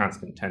this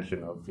constant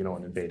tension of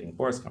an invading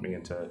force coming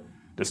in to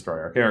destroy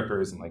our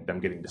characters and like them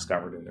getting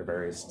discovered in their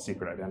various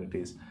secret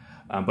identities.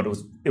 But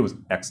it was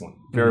excellent,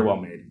 very well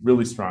made,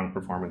 really strong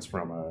performance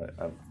from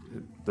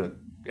the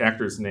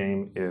actor's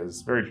name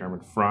is very German,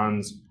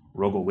 Franz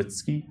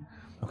Rogowitzki,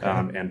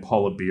 and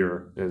Paula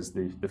Beer is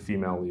the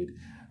female lead.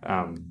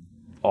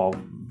 All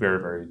very,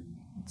 very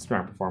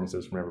strong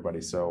performances from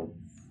everybody. So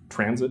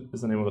Transit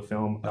is the name of the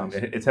film. Nice.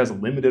 It has a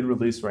limited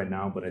release right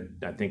now, but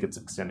I think it's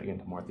extending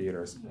into more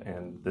theaters.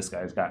 And this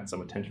guy's gotten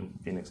some attention from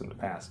Phoenix in the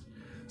past.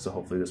 So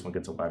hopefully this one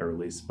gets a wider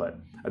release. But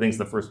I think it's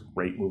the first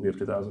great movie of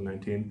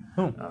 2019.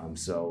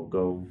 So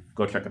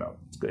go check it out,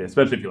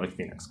 especially if you like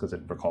Phoenix, because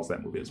it recalls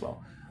that movie as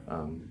well.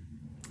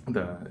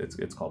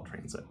 It's called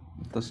Transit.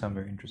 It does sound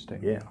very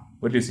interesting. Yeah.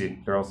 What did you see,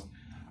 Charles?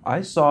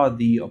 I saw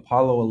the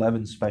Apollo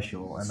 11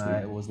 special, and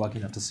I was lucky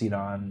enough to see it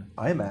on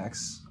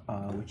IMAX,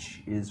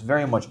 which is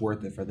very much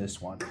worth it for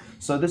this one.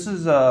 So this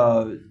is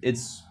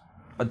it's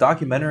a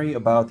documentary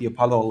about the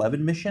Apollo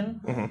 11 mission,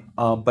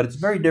 but it's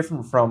very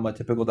different from a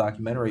typical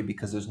documentary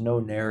because there's no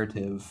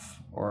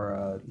narrative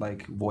or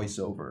like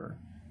voiceover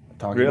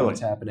talking about what's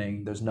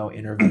happening. There's no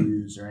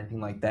interviews or anything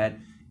like that.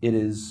 It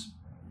is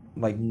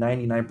like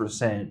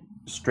 99%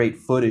 straight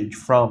footage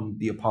from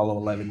the Apollo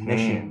 11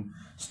 mission,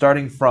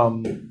 starting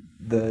from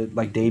the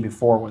day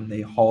before when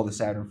they haul the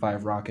Saturn V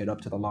rocket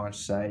up to the launch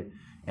site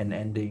and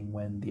ending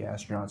when the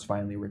astronauts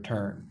finally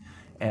return.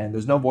 And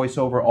there's no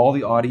voiceover. All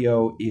the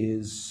audio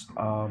is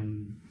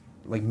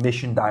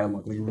mission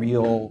dialogue,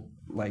 real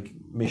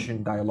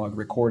mission dialogue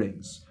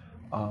recordings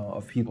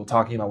of people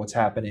talking about what's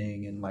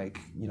happening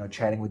and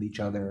chatting with each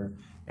other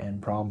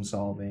and problem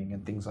solving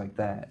and things like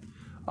that.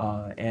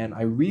 And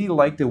I really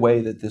like the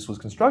way that this was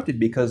constructed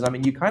because,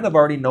 you kind of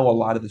already know a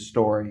lot of the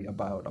story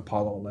about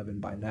Apollo 11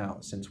 by now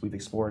since we've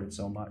explored it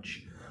so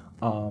much.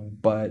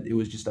 But it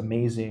was just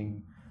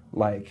amazing,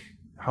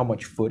 how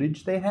much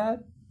footage they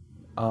had.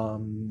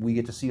 We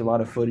get to see a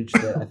lot of footage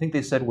that I think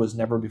they said was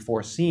never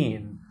before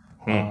seen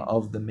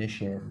of the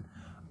mission.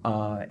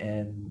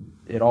 And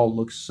it all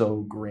looks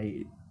so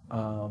great.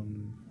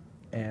 And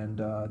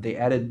they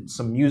added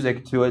some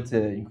music to it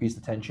to increase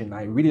the tension.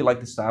 I really like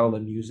the style of the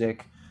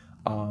music.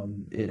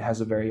 It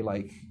has a very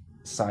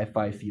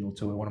sci-fi feel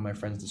to it. One of my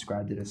friends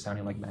described it as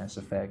sounding like Mass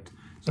Effect.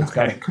 So it's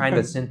got a kind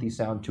of synthy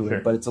sound to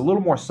it, but it's a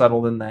little more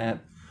subtle than that.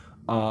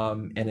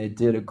 And it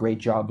did a great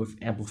job of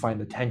amplifying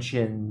the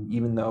tension,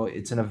 even though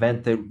it's an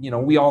event that,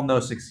 we all know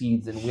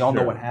succeeds and we all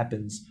know what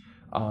happens.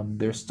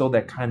 There's still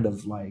that kind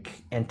of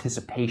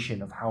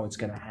anticipation of how it's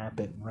going to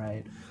happen,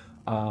 right?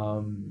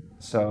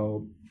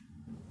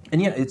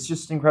 It's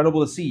just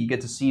incredible to see. You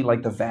get to see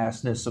the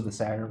vastness of the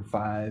Saturn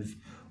V,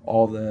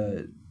 all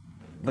the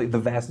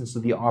vastness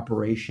of the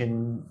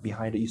operation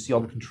behind it. You see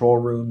all the control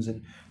rooms,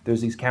 and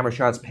there's these camera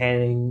shots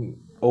panning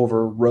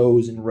over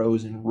rows and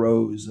rows and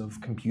rows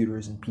of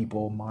computers and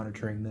people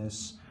monitoring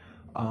this.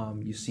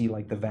 You see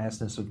the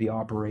vastness of the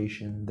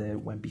operation that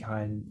went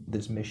behind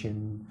this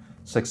mission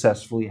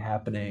successfully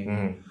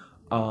happening.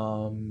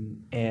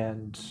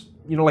 And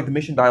the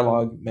mission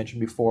dialogue mentioned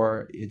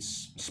before,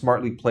 it's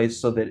smartly placed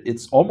so that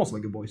it's almost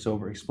like a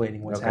voiceover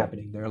explaining what's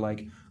happening. They're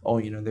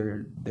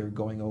they're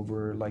going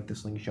over the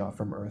slingshot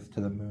from Earth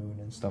to the moon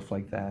and stuff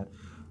like that.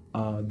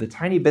 The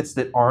tiny bits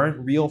that aren't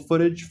real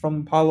footage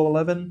from Apollo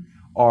 11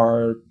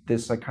 are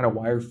this kind of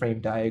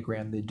wireframe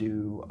diagram they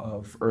do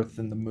of Earth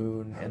and the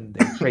moon, and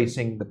they're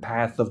tracing the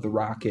path of the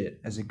rocket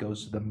as it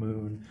goes to the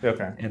moon.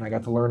 And I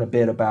got to learn a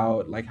bit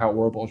about how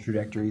orbital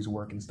trajectories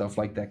work and stuff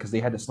like that, because they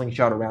had to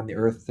slingshot around the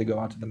Earth to go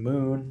out to the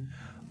moon.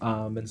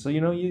 And so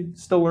you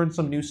still learn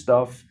some new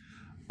stuff.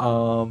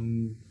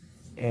 And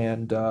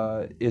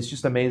it's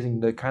just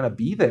amazing to kind of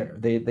be there.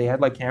 They had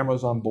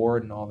cameras on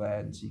board and all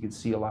that, and so you could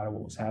see a lot of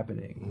what was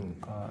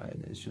happening.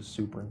 And it's just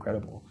super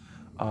incredible.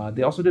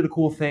 They also did a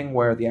cool thing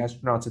where the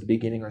astronauts at the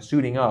beginning are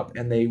suiting up,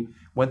 and they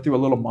went through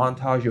a little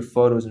montage of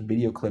photos and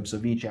video clips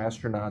of each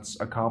astronaut's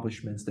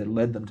accomplishments that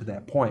led them to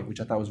that point, which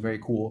I thought was very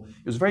cool.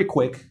 It was very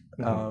quick,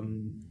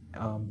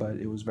 but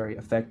it was very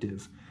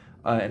effective.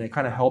 And it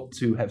kind of helped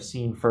to have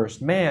seen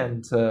First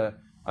Man to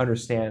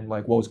understand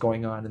what was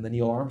going on in the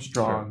Neil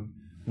Armstrong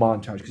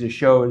montage, because it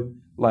showed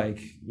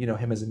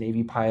him as a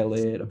Navy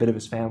pilot, a bit of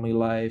his family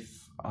life,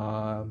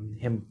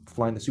 him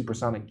flying the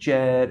supersonic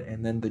jet,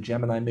 and then the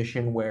Gemini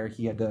mission where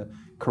he had to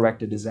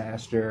correct a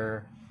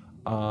disaster.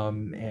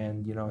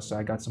 So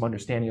I got some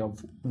understanding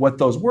of what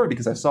those were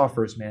because I saw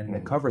First Man and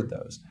it covered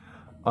those.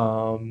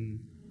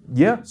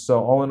 So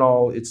all in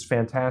all, it's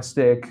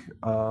fantastic.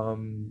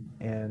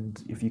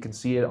 And if you can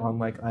see it on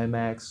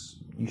IMAX,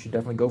 you should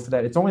definitely go for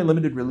that. It's only a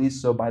limited release,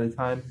 so by the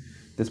time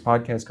this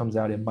podcast comes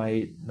out, it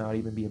might not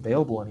even be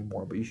available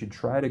anymore, but you should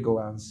try to go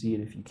out and see it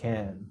if you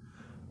can.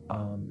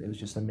 It was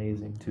just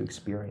amazing to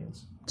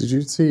experience. Did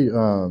you see,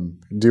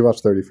 do you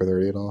watch 30 for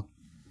 30 at all?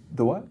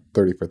 The what?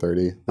 30 for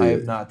 30. I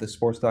have not. The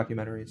sports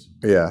documentaries.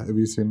 Yeah. Have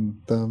you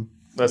seen them?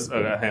 That's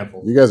a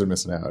handful. You guys are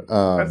missing out.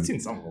 I've seen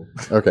some of them.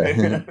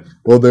 Okay.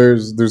 Well,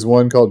 there's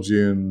one called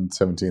June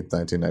 17th,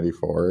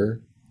 1994,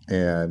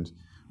 and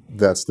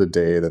that's the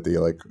day that the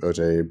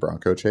OJ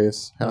Bronco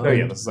chase happened. Oh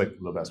yeah, this is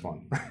the best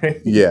one.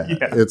 Yeah,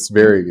 it's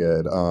very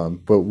good.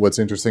 But what's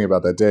interesting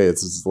about that day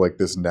is it's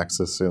this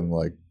nexus in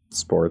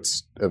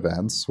sports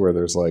events where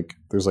there's like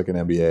an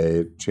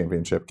NBA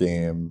championship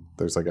game,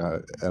 there's like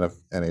a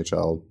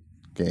NHL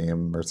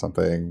game or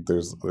something.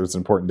 There's an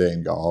important day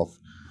in golf.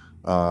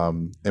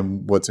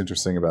 And what's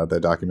interesting about that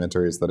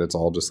documentary is that it's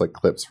all just like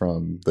clips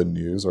from the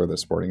news or the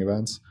sporting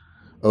events.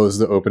 Oh, it's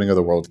the opening of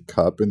the World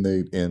Cup in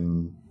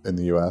the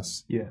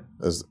US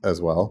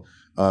as well.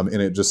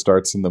 And it just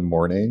starts in the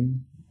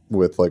morning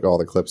with like all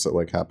the clips that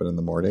like happen in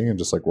the morning and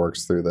just like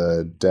works through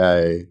the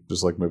day,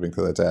 just like moving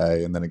through the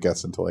day, and then it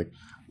gets into like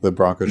the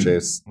Bronco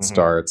chase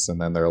starts, and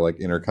then they're like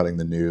intercutting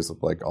the news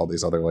with like all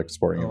these other like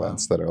sporting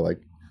events that are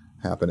like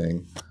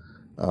happening.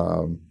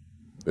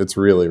 It's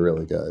really,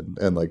 really good.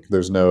 And like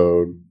there's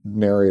no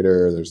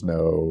narrator, there's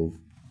no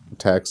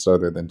text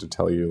other than to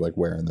tell you like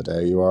where in the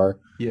day you are.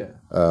 Yeah.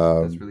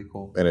 That's really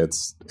cool. And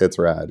it's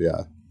rad,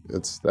 yeah.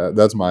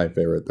 That's my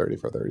favorite 30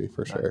 for 30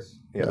 for sure.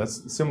 Yeah,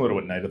 that's similar to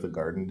what Night of the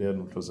Garden did,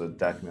 which was a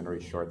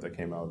documentary short that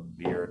came out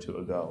a year or two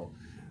ago,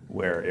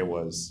 where it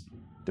was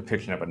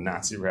depiction of a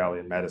Nazi rally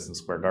in Madison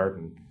Square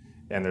Garden.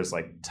 And there's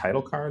like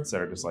title cards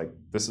that are just like,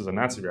 this is a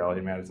Nazi rally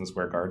in Madison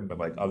Square Garden, but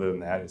like other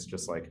than that, it's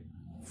just like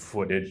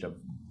footage of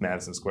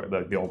Madison Square,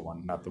 the old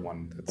one, not the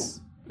one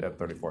that's at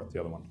 34th, the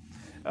other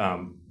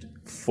one.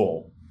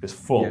 Full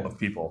of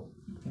people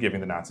giving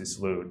the Nazi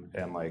salute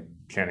and like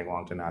chanting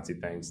along to Nazi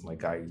things, and like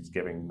guys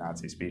giving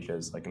Nazi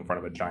speeches like in front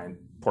of a giant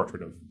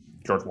portrait of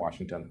George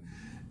Washington,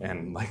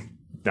 and like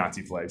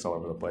Nazi flags all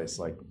over the place,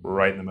 like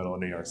right in the middle of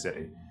New York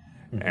City.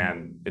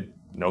 And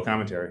no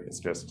commentary, it's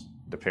just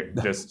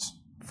just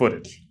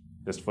footage.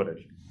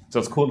 So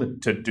it's cool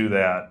to do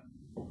that.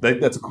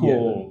 That's a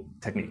cool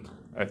technique,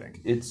 I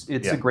think. It's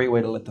a great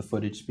way to let the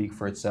footage speak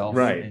for itself.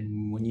 Right.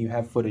 And when you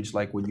have footage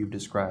like what you've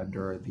described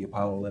or the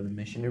Apollo 11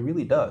 mission, it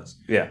really does.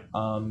 Yeah.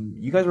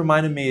 You guys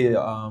reminded me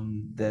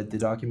that the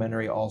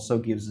documentary also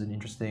gives an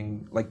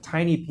interesting, like,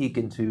 tiny peek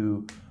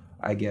into,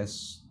 I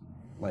guess,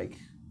 like,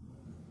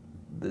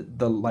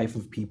 the life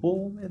of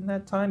people in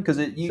that time. Because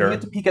you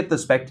get to peek at the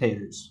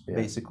spectators,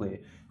 basically,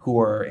 who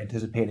are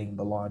anticipating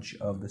the launch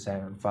of the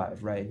Saturn V,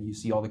 right? And you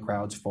see all the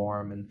crowds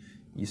form, and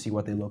you see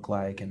what they look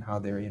like and how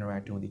they're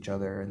interacting with each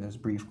other, and there's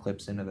brief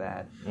clips into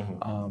that.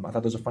 I thought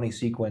there was a funny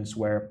sequence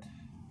where,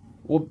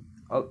 well,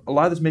 a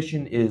lot of this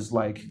mission is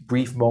like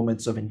brief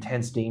moments of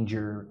intense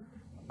danger,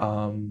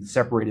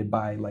 separated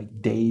by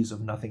like days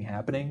of nothing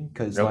happening.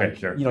 Because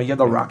you have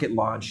the rocket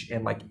launch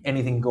and like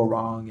anything can go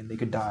wrong and they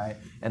could die,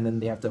 and then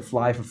they have to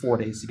fly for 4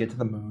 days to get to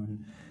the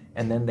moon,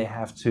 and then they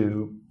have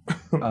to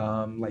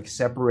like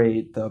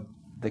separate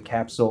the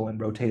capsule and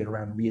rotate it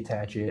around and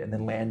reattach it and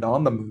then land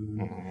on the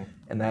moon.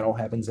 And that all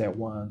happens at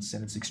once,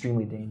 and it's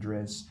extremely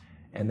dangerous.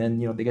 And then,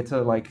 they get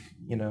to like,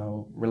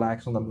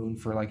 relax on the moon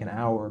for like an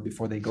hour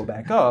before they go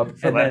back up.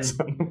 And then,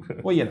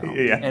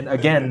 and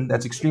again,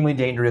 that's extremely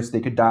dangerous. They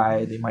could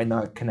die. They might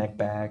not connect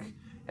back.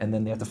 And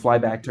then they have to fly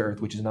back to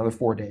Earth, which is another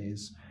 4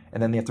 days.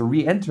 And then they have to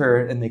re-enter,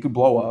 and they could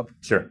blow up.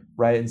 Sure.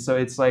 Right? And so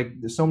it's like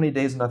there's so many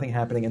days of nothing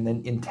happening, and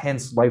then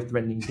intense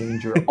life-threatening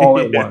danger all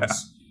at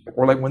once.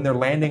 Or like when they're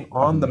landing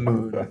on the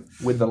moon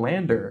with the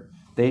lander,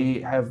 they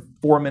have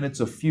 4 minutes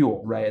of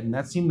fuel, right? And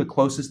that seemed the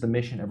closest the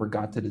mission ever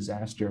got to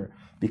disaster,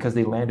 because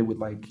they landed with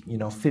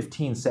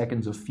 15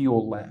 seconds of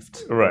fuel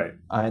left. Right.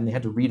 And they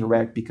had to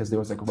redirect because there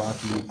was like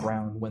rocky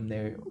ground when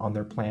they're on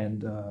their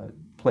planned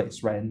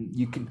place, right? And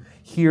you can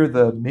hear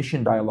the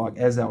mission dialogue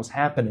as that was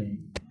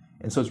happening.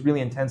 And so it's really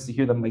intense to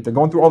hear them. Like, they're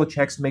going through all the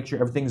checks to make sure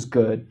everything's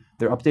good.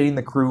 They're updating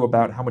the crew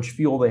about how much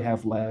fuel they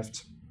have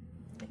left.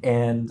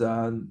 And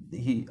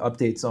he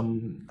updates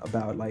them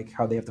about like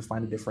how they have to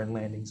find a different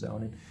landing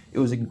zone. And it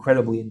was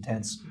incredibly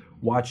intense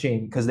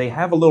watching, because they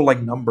have a little like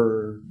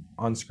number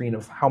on screen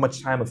of how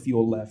much time of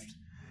fuel left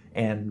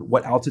and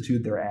what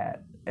altitude they're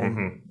at.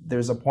 And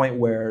there's a point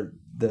where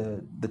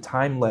the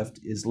time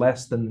left is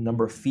less than the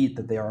number of feet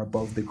that they are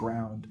above the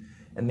ground.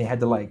 And they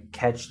had to like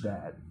catch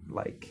that.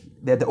 Like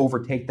they had to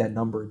overtake that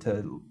number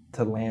to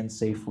land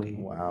safely.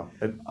 Wow.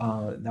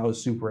 That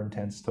was super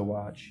intense to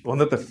watch. Well,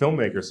 that the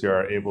filmmakers here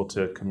are able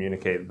to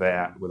communicate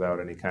that without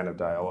any kind of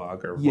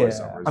dialogue or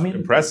voiceovers. I mean,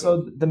 impressive.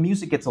 So the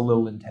music gets a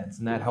little intense,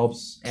 and that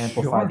helps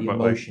amplify the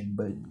emotion.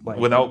 But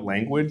without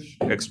language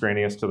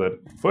extraneous to the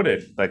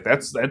footage, like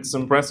that's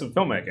impressive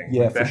filmmaking.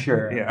 Yeah, like for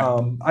sure. Yeah.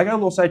 I got a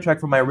little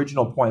sidetracked from my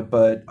original point,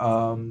 but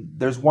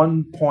there's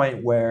one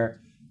point where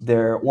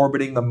they're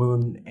orbiting the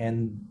moon,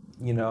 and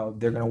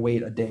they're going to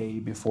wait a day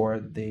before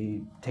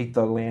they take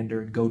the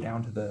lander and go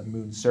down to the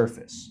moon's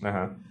surface.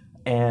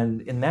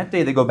 And in that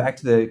day, they go back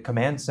to the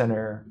command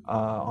center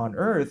on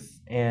Earth,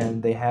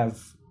 and they have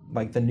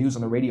like the news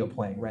on the radio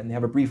playing, right? And they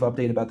have a brief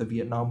update about the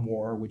Vietnam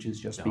War, which is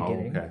just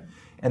beginning. Okay.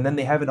 And then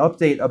they have an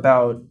update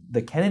about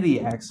the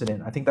Kennedy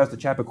accident. I think that was the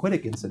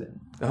Chappaquiddick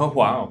incident. Oh,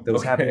 wow. That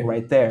was happening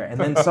right there. And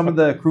then some of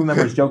the crew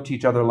members joked to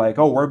each other like,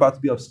 oh, we're about to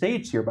be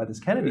upstaged here by this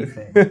Kennedy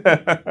thing.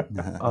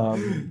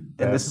 And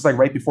this is like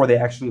right before they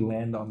actually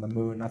land on the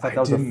moon. I thought that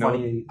was a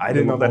funny... I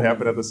didn't know that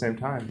happened at the same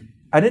time.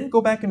 I didn't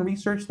go back and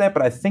research that,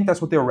 but I think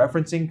that's what they were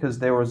referencing because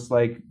there was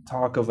like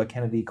talk of a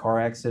Kennedy car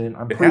accident.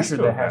 I'm pretty sure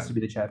that has to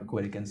be the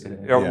Chappaquiddick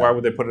incident. Or why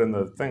would they put it in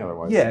the thing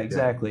otherwise? Yeah,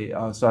 exactly.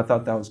 So I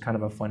thought that was kind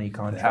of a funny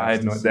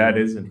contrast. That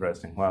is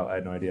interesting. Wow, I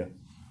had no idea.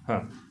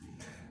 Huh.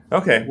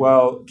 Okay,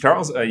 well,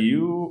 Charles,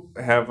 you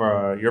have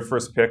your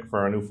first pick for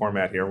our new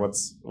format here.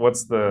 What's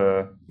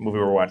the movie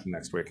we're watching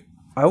next week?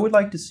 I would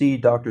like to see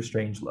Dr.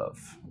 Strangelove.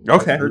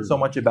 Okay. I've heard so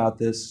much about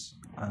this,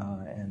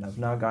 and I've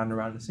not gotten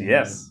around to seeing it.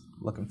 Yes.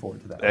 Looking forward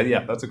to that.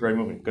 Yeah, that's a great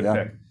movie. Good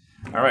pick.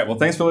 All right. Well,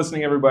 thanks for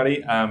listening,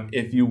 everybody.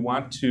 If you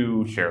want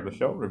to share the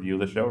show, review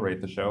the show,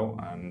 rate the show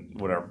on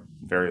whatever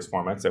various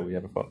formats that we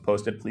have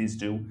posted, please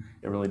do.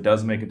 It really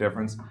does make a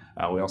difference.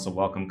 We also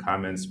welcome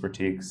comments,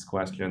 critiques,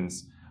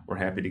 questions. We're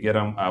happy to get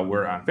them.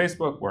 We're on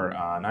Facebook. We're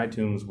on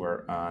iTunes.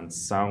 We're on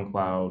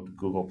SoundCloud,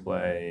 Google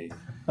Play,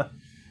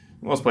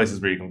 most places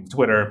where you can,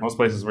 Twitter, most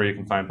places where you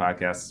can find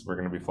podcasts. We're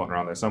going to be floating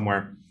around there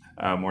somewhere.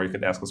 Or you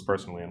could ask us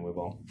personally, and we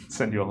will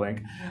send you a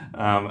link.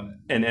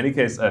 In any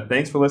case,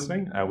 thanks for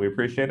listening. We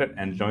appreciate it.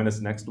 And join us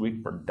next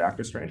week for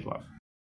Dr. Strangelove.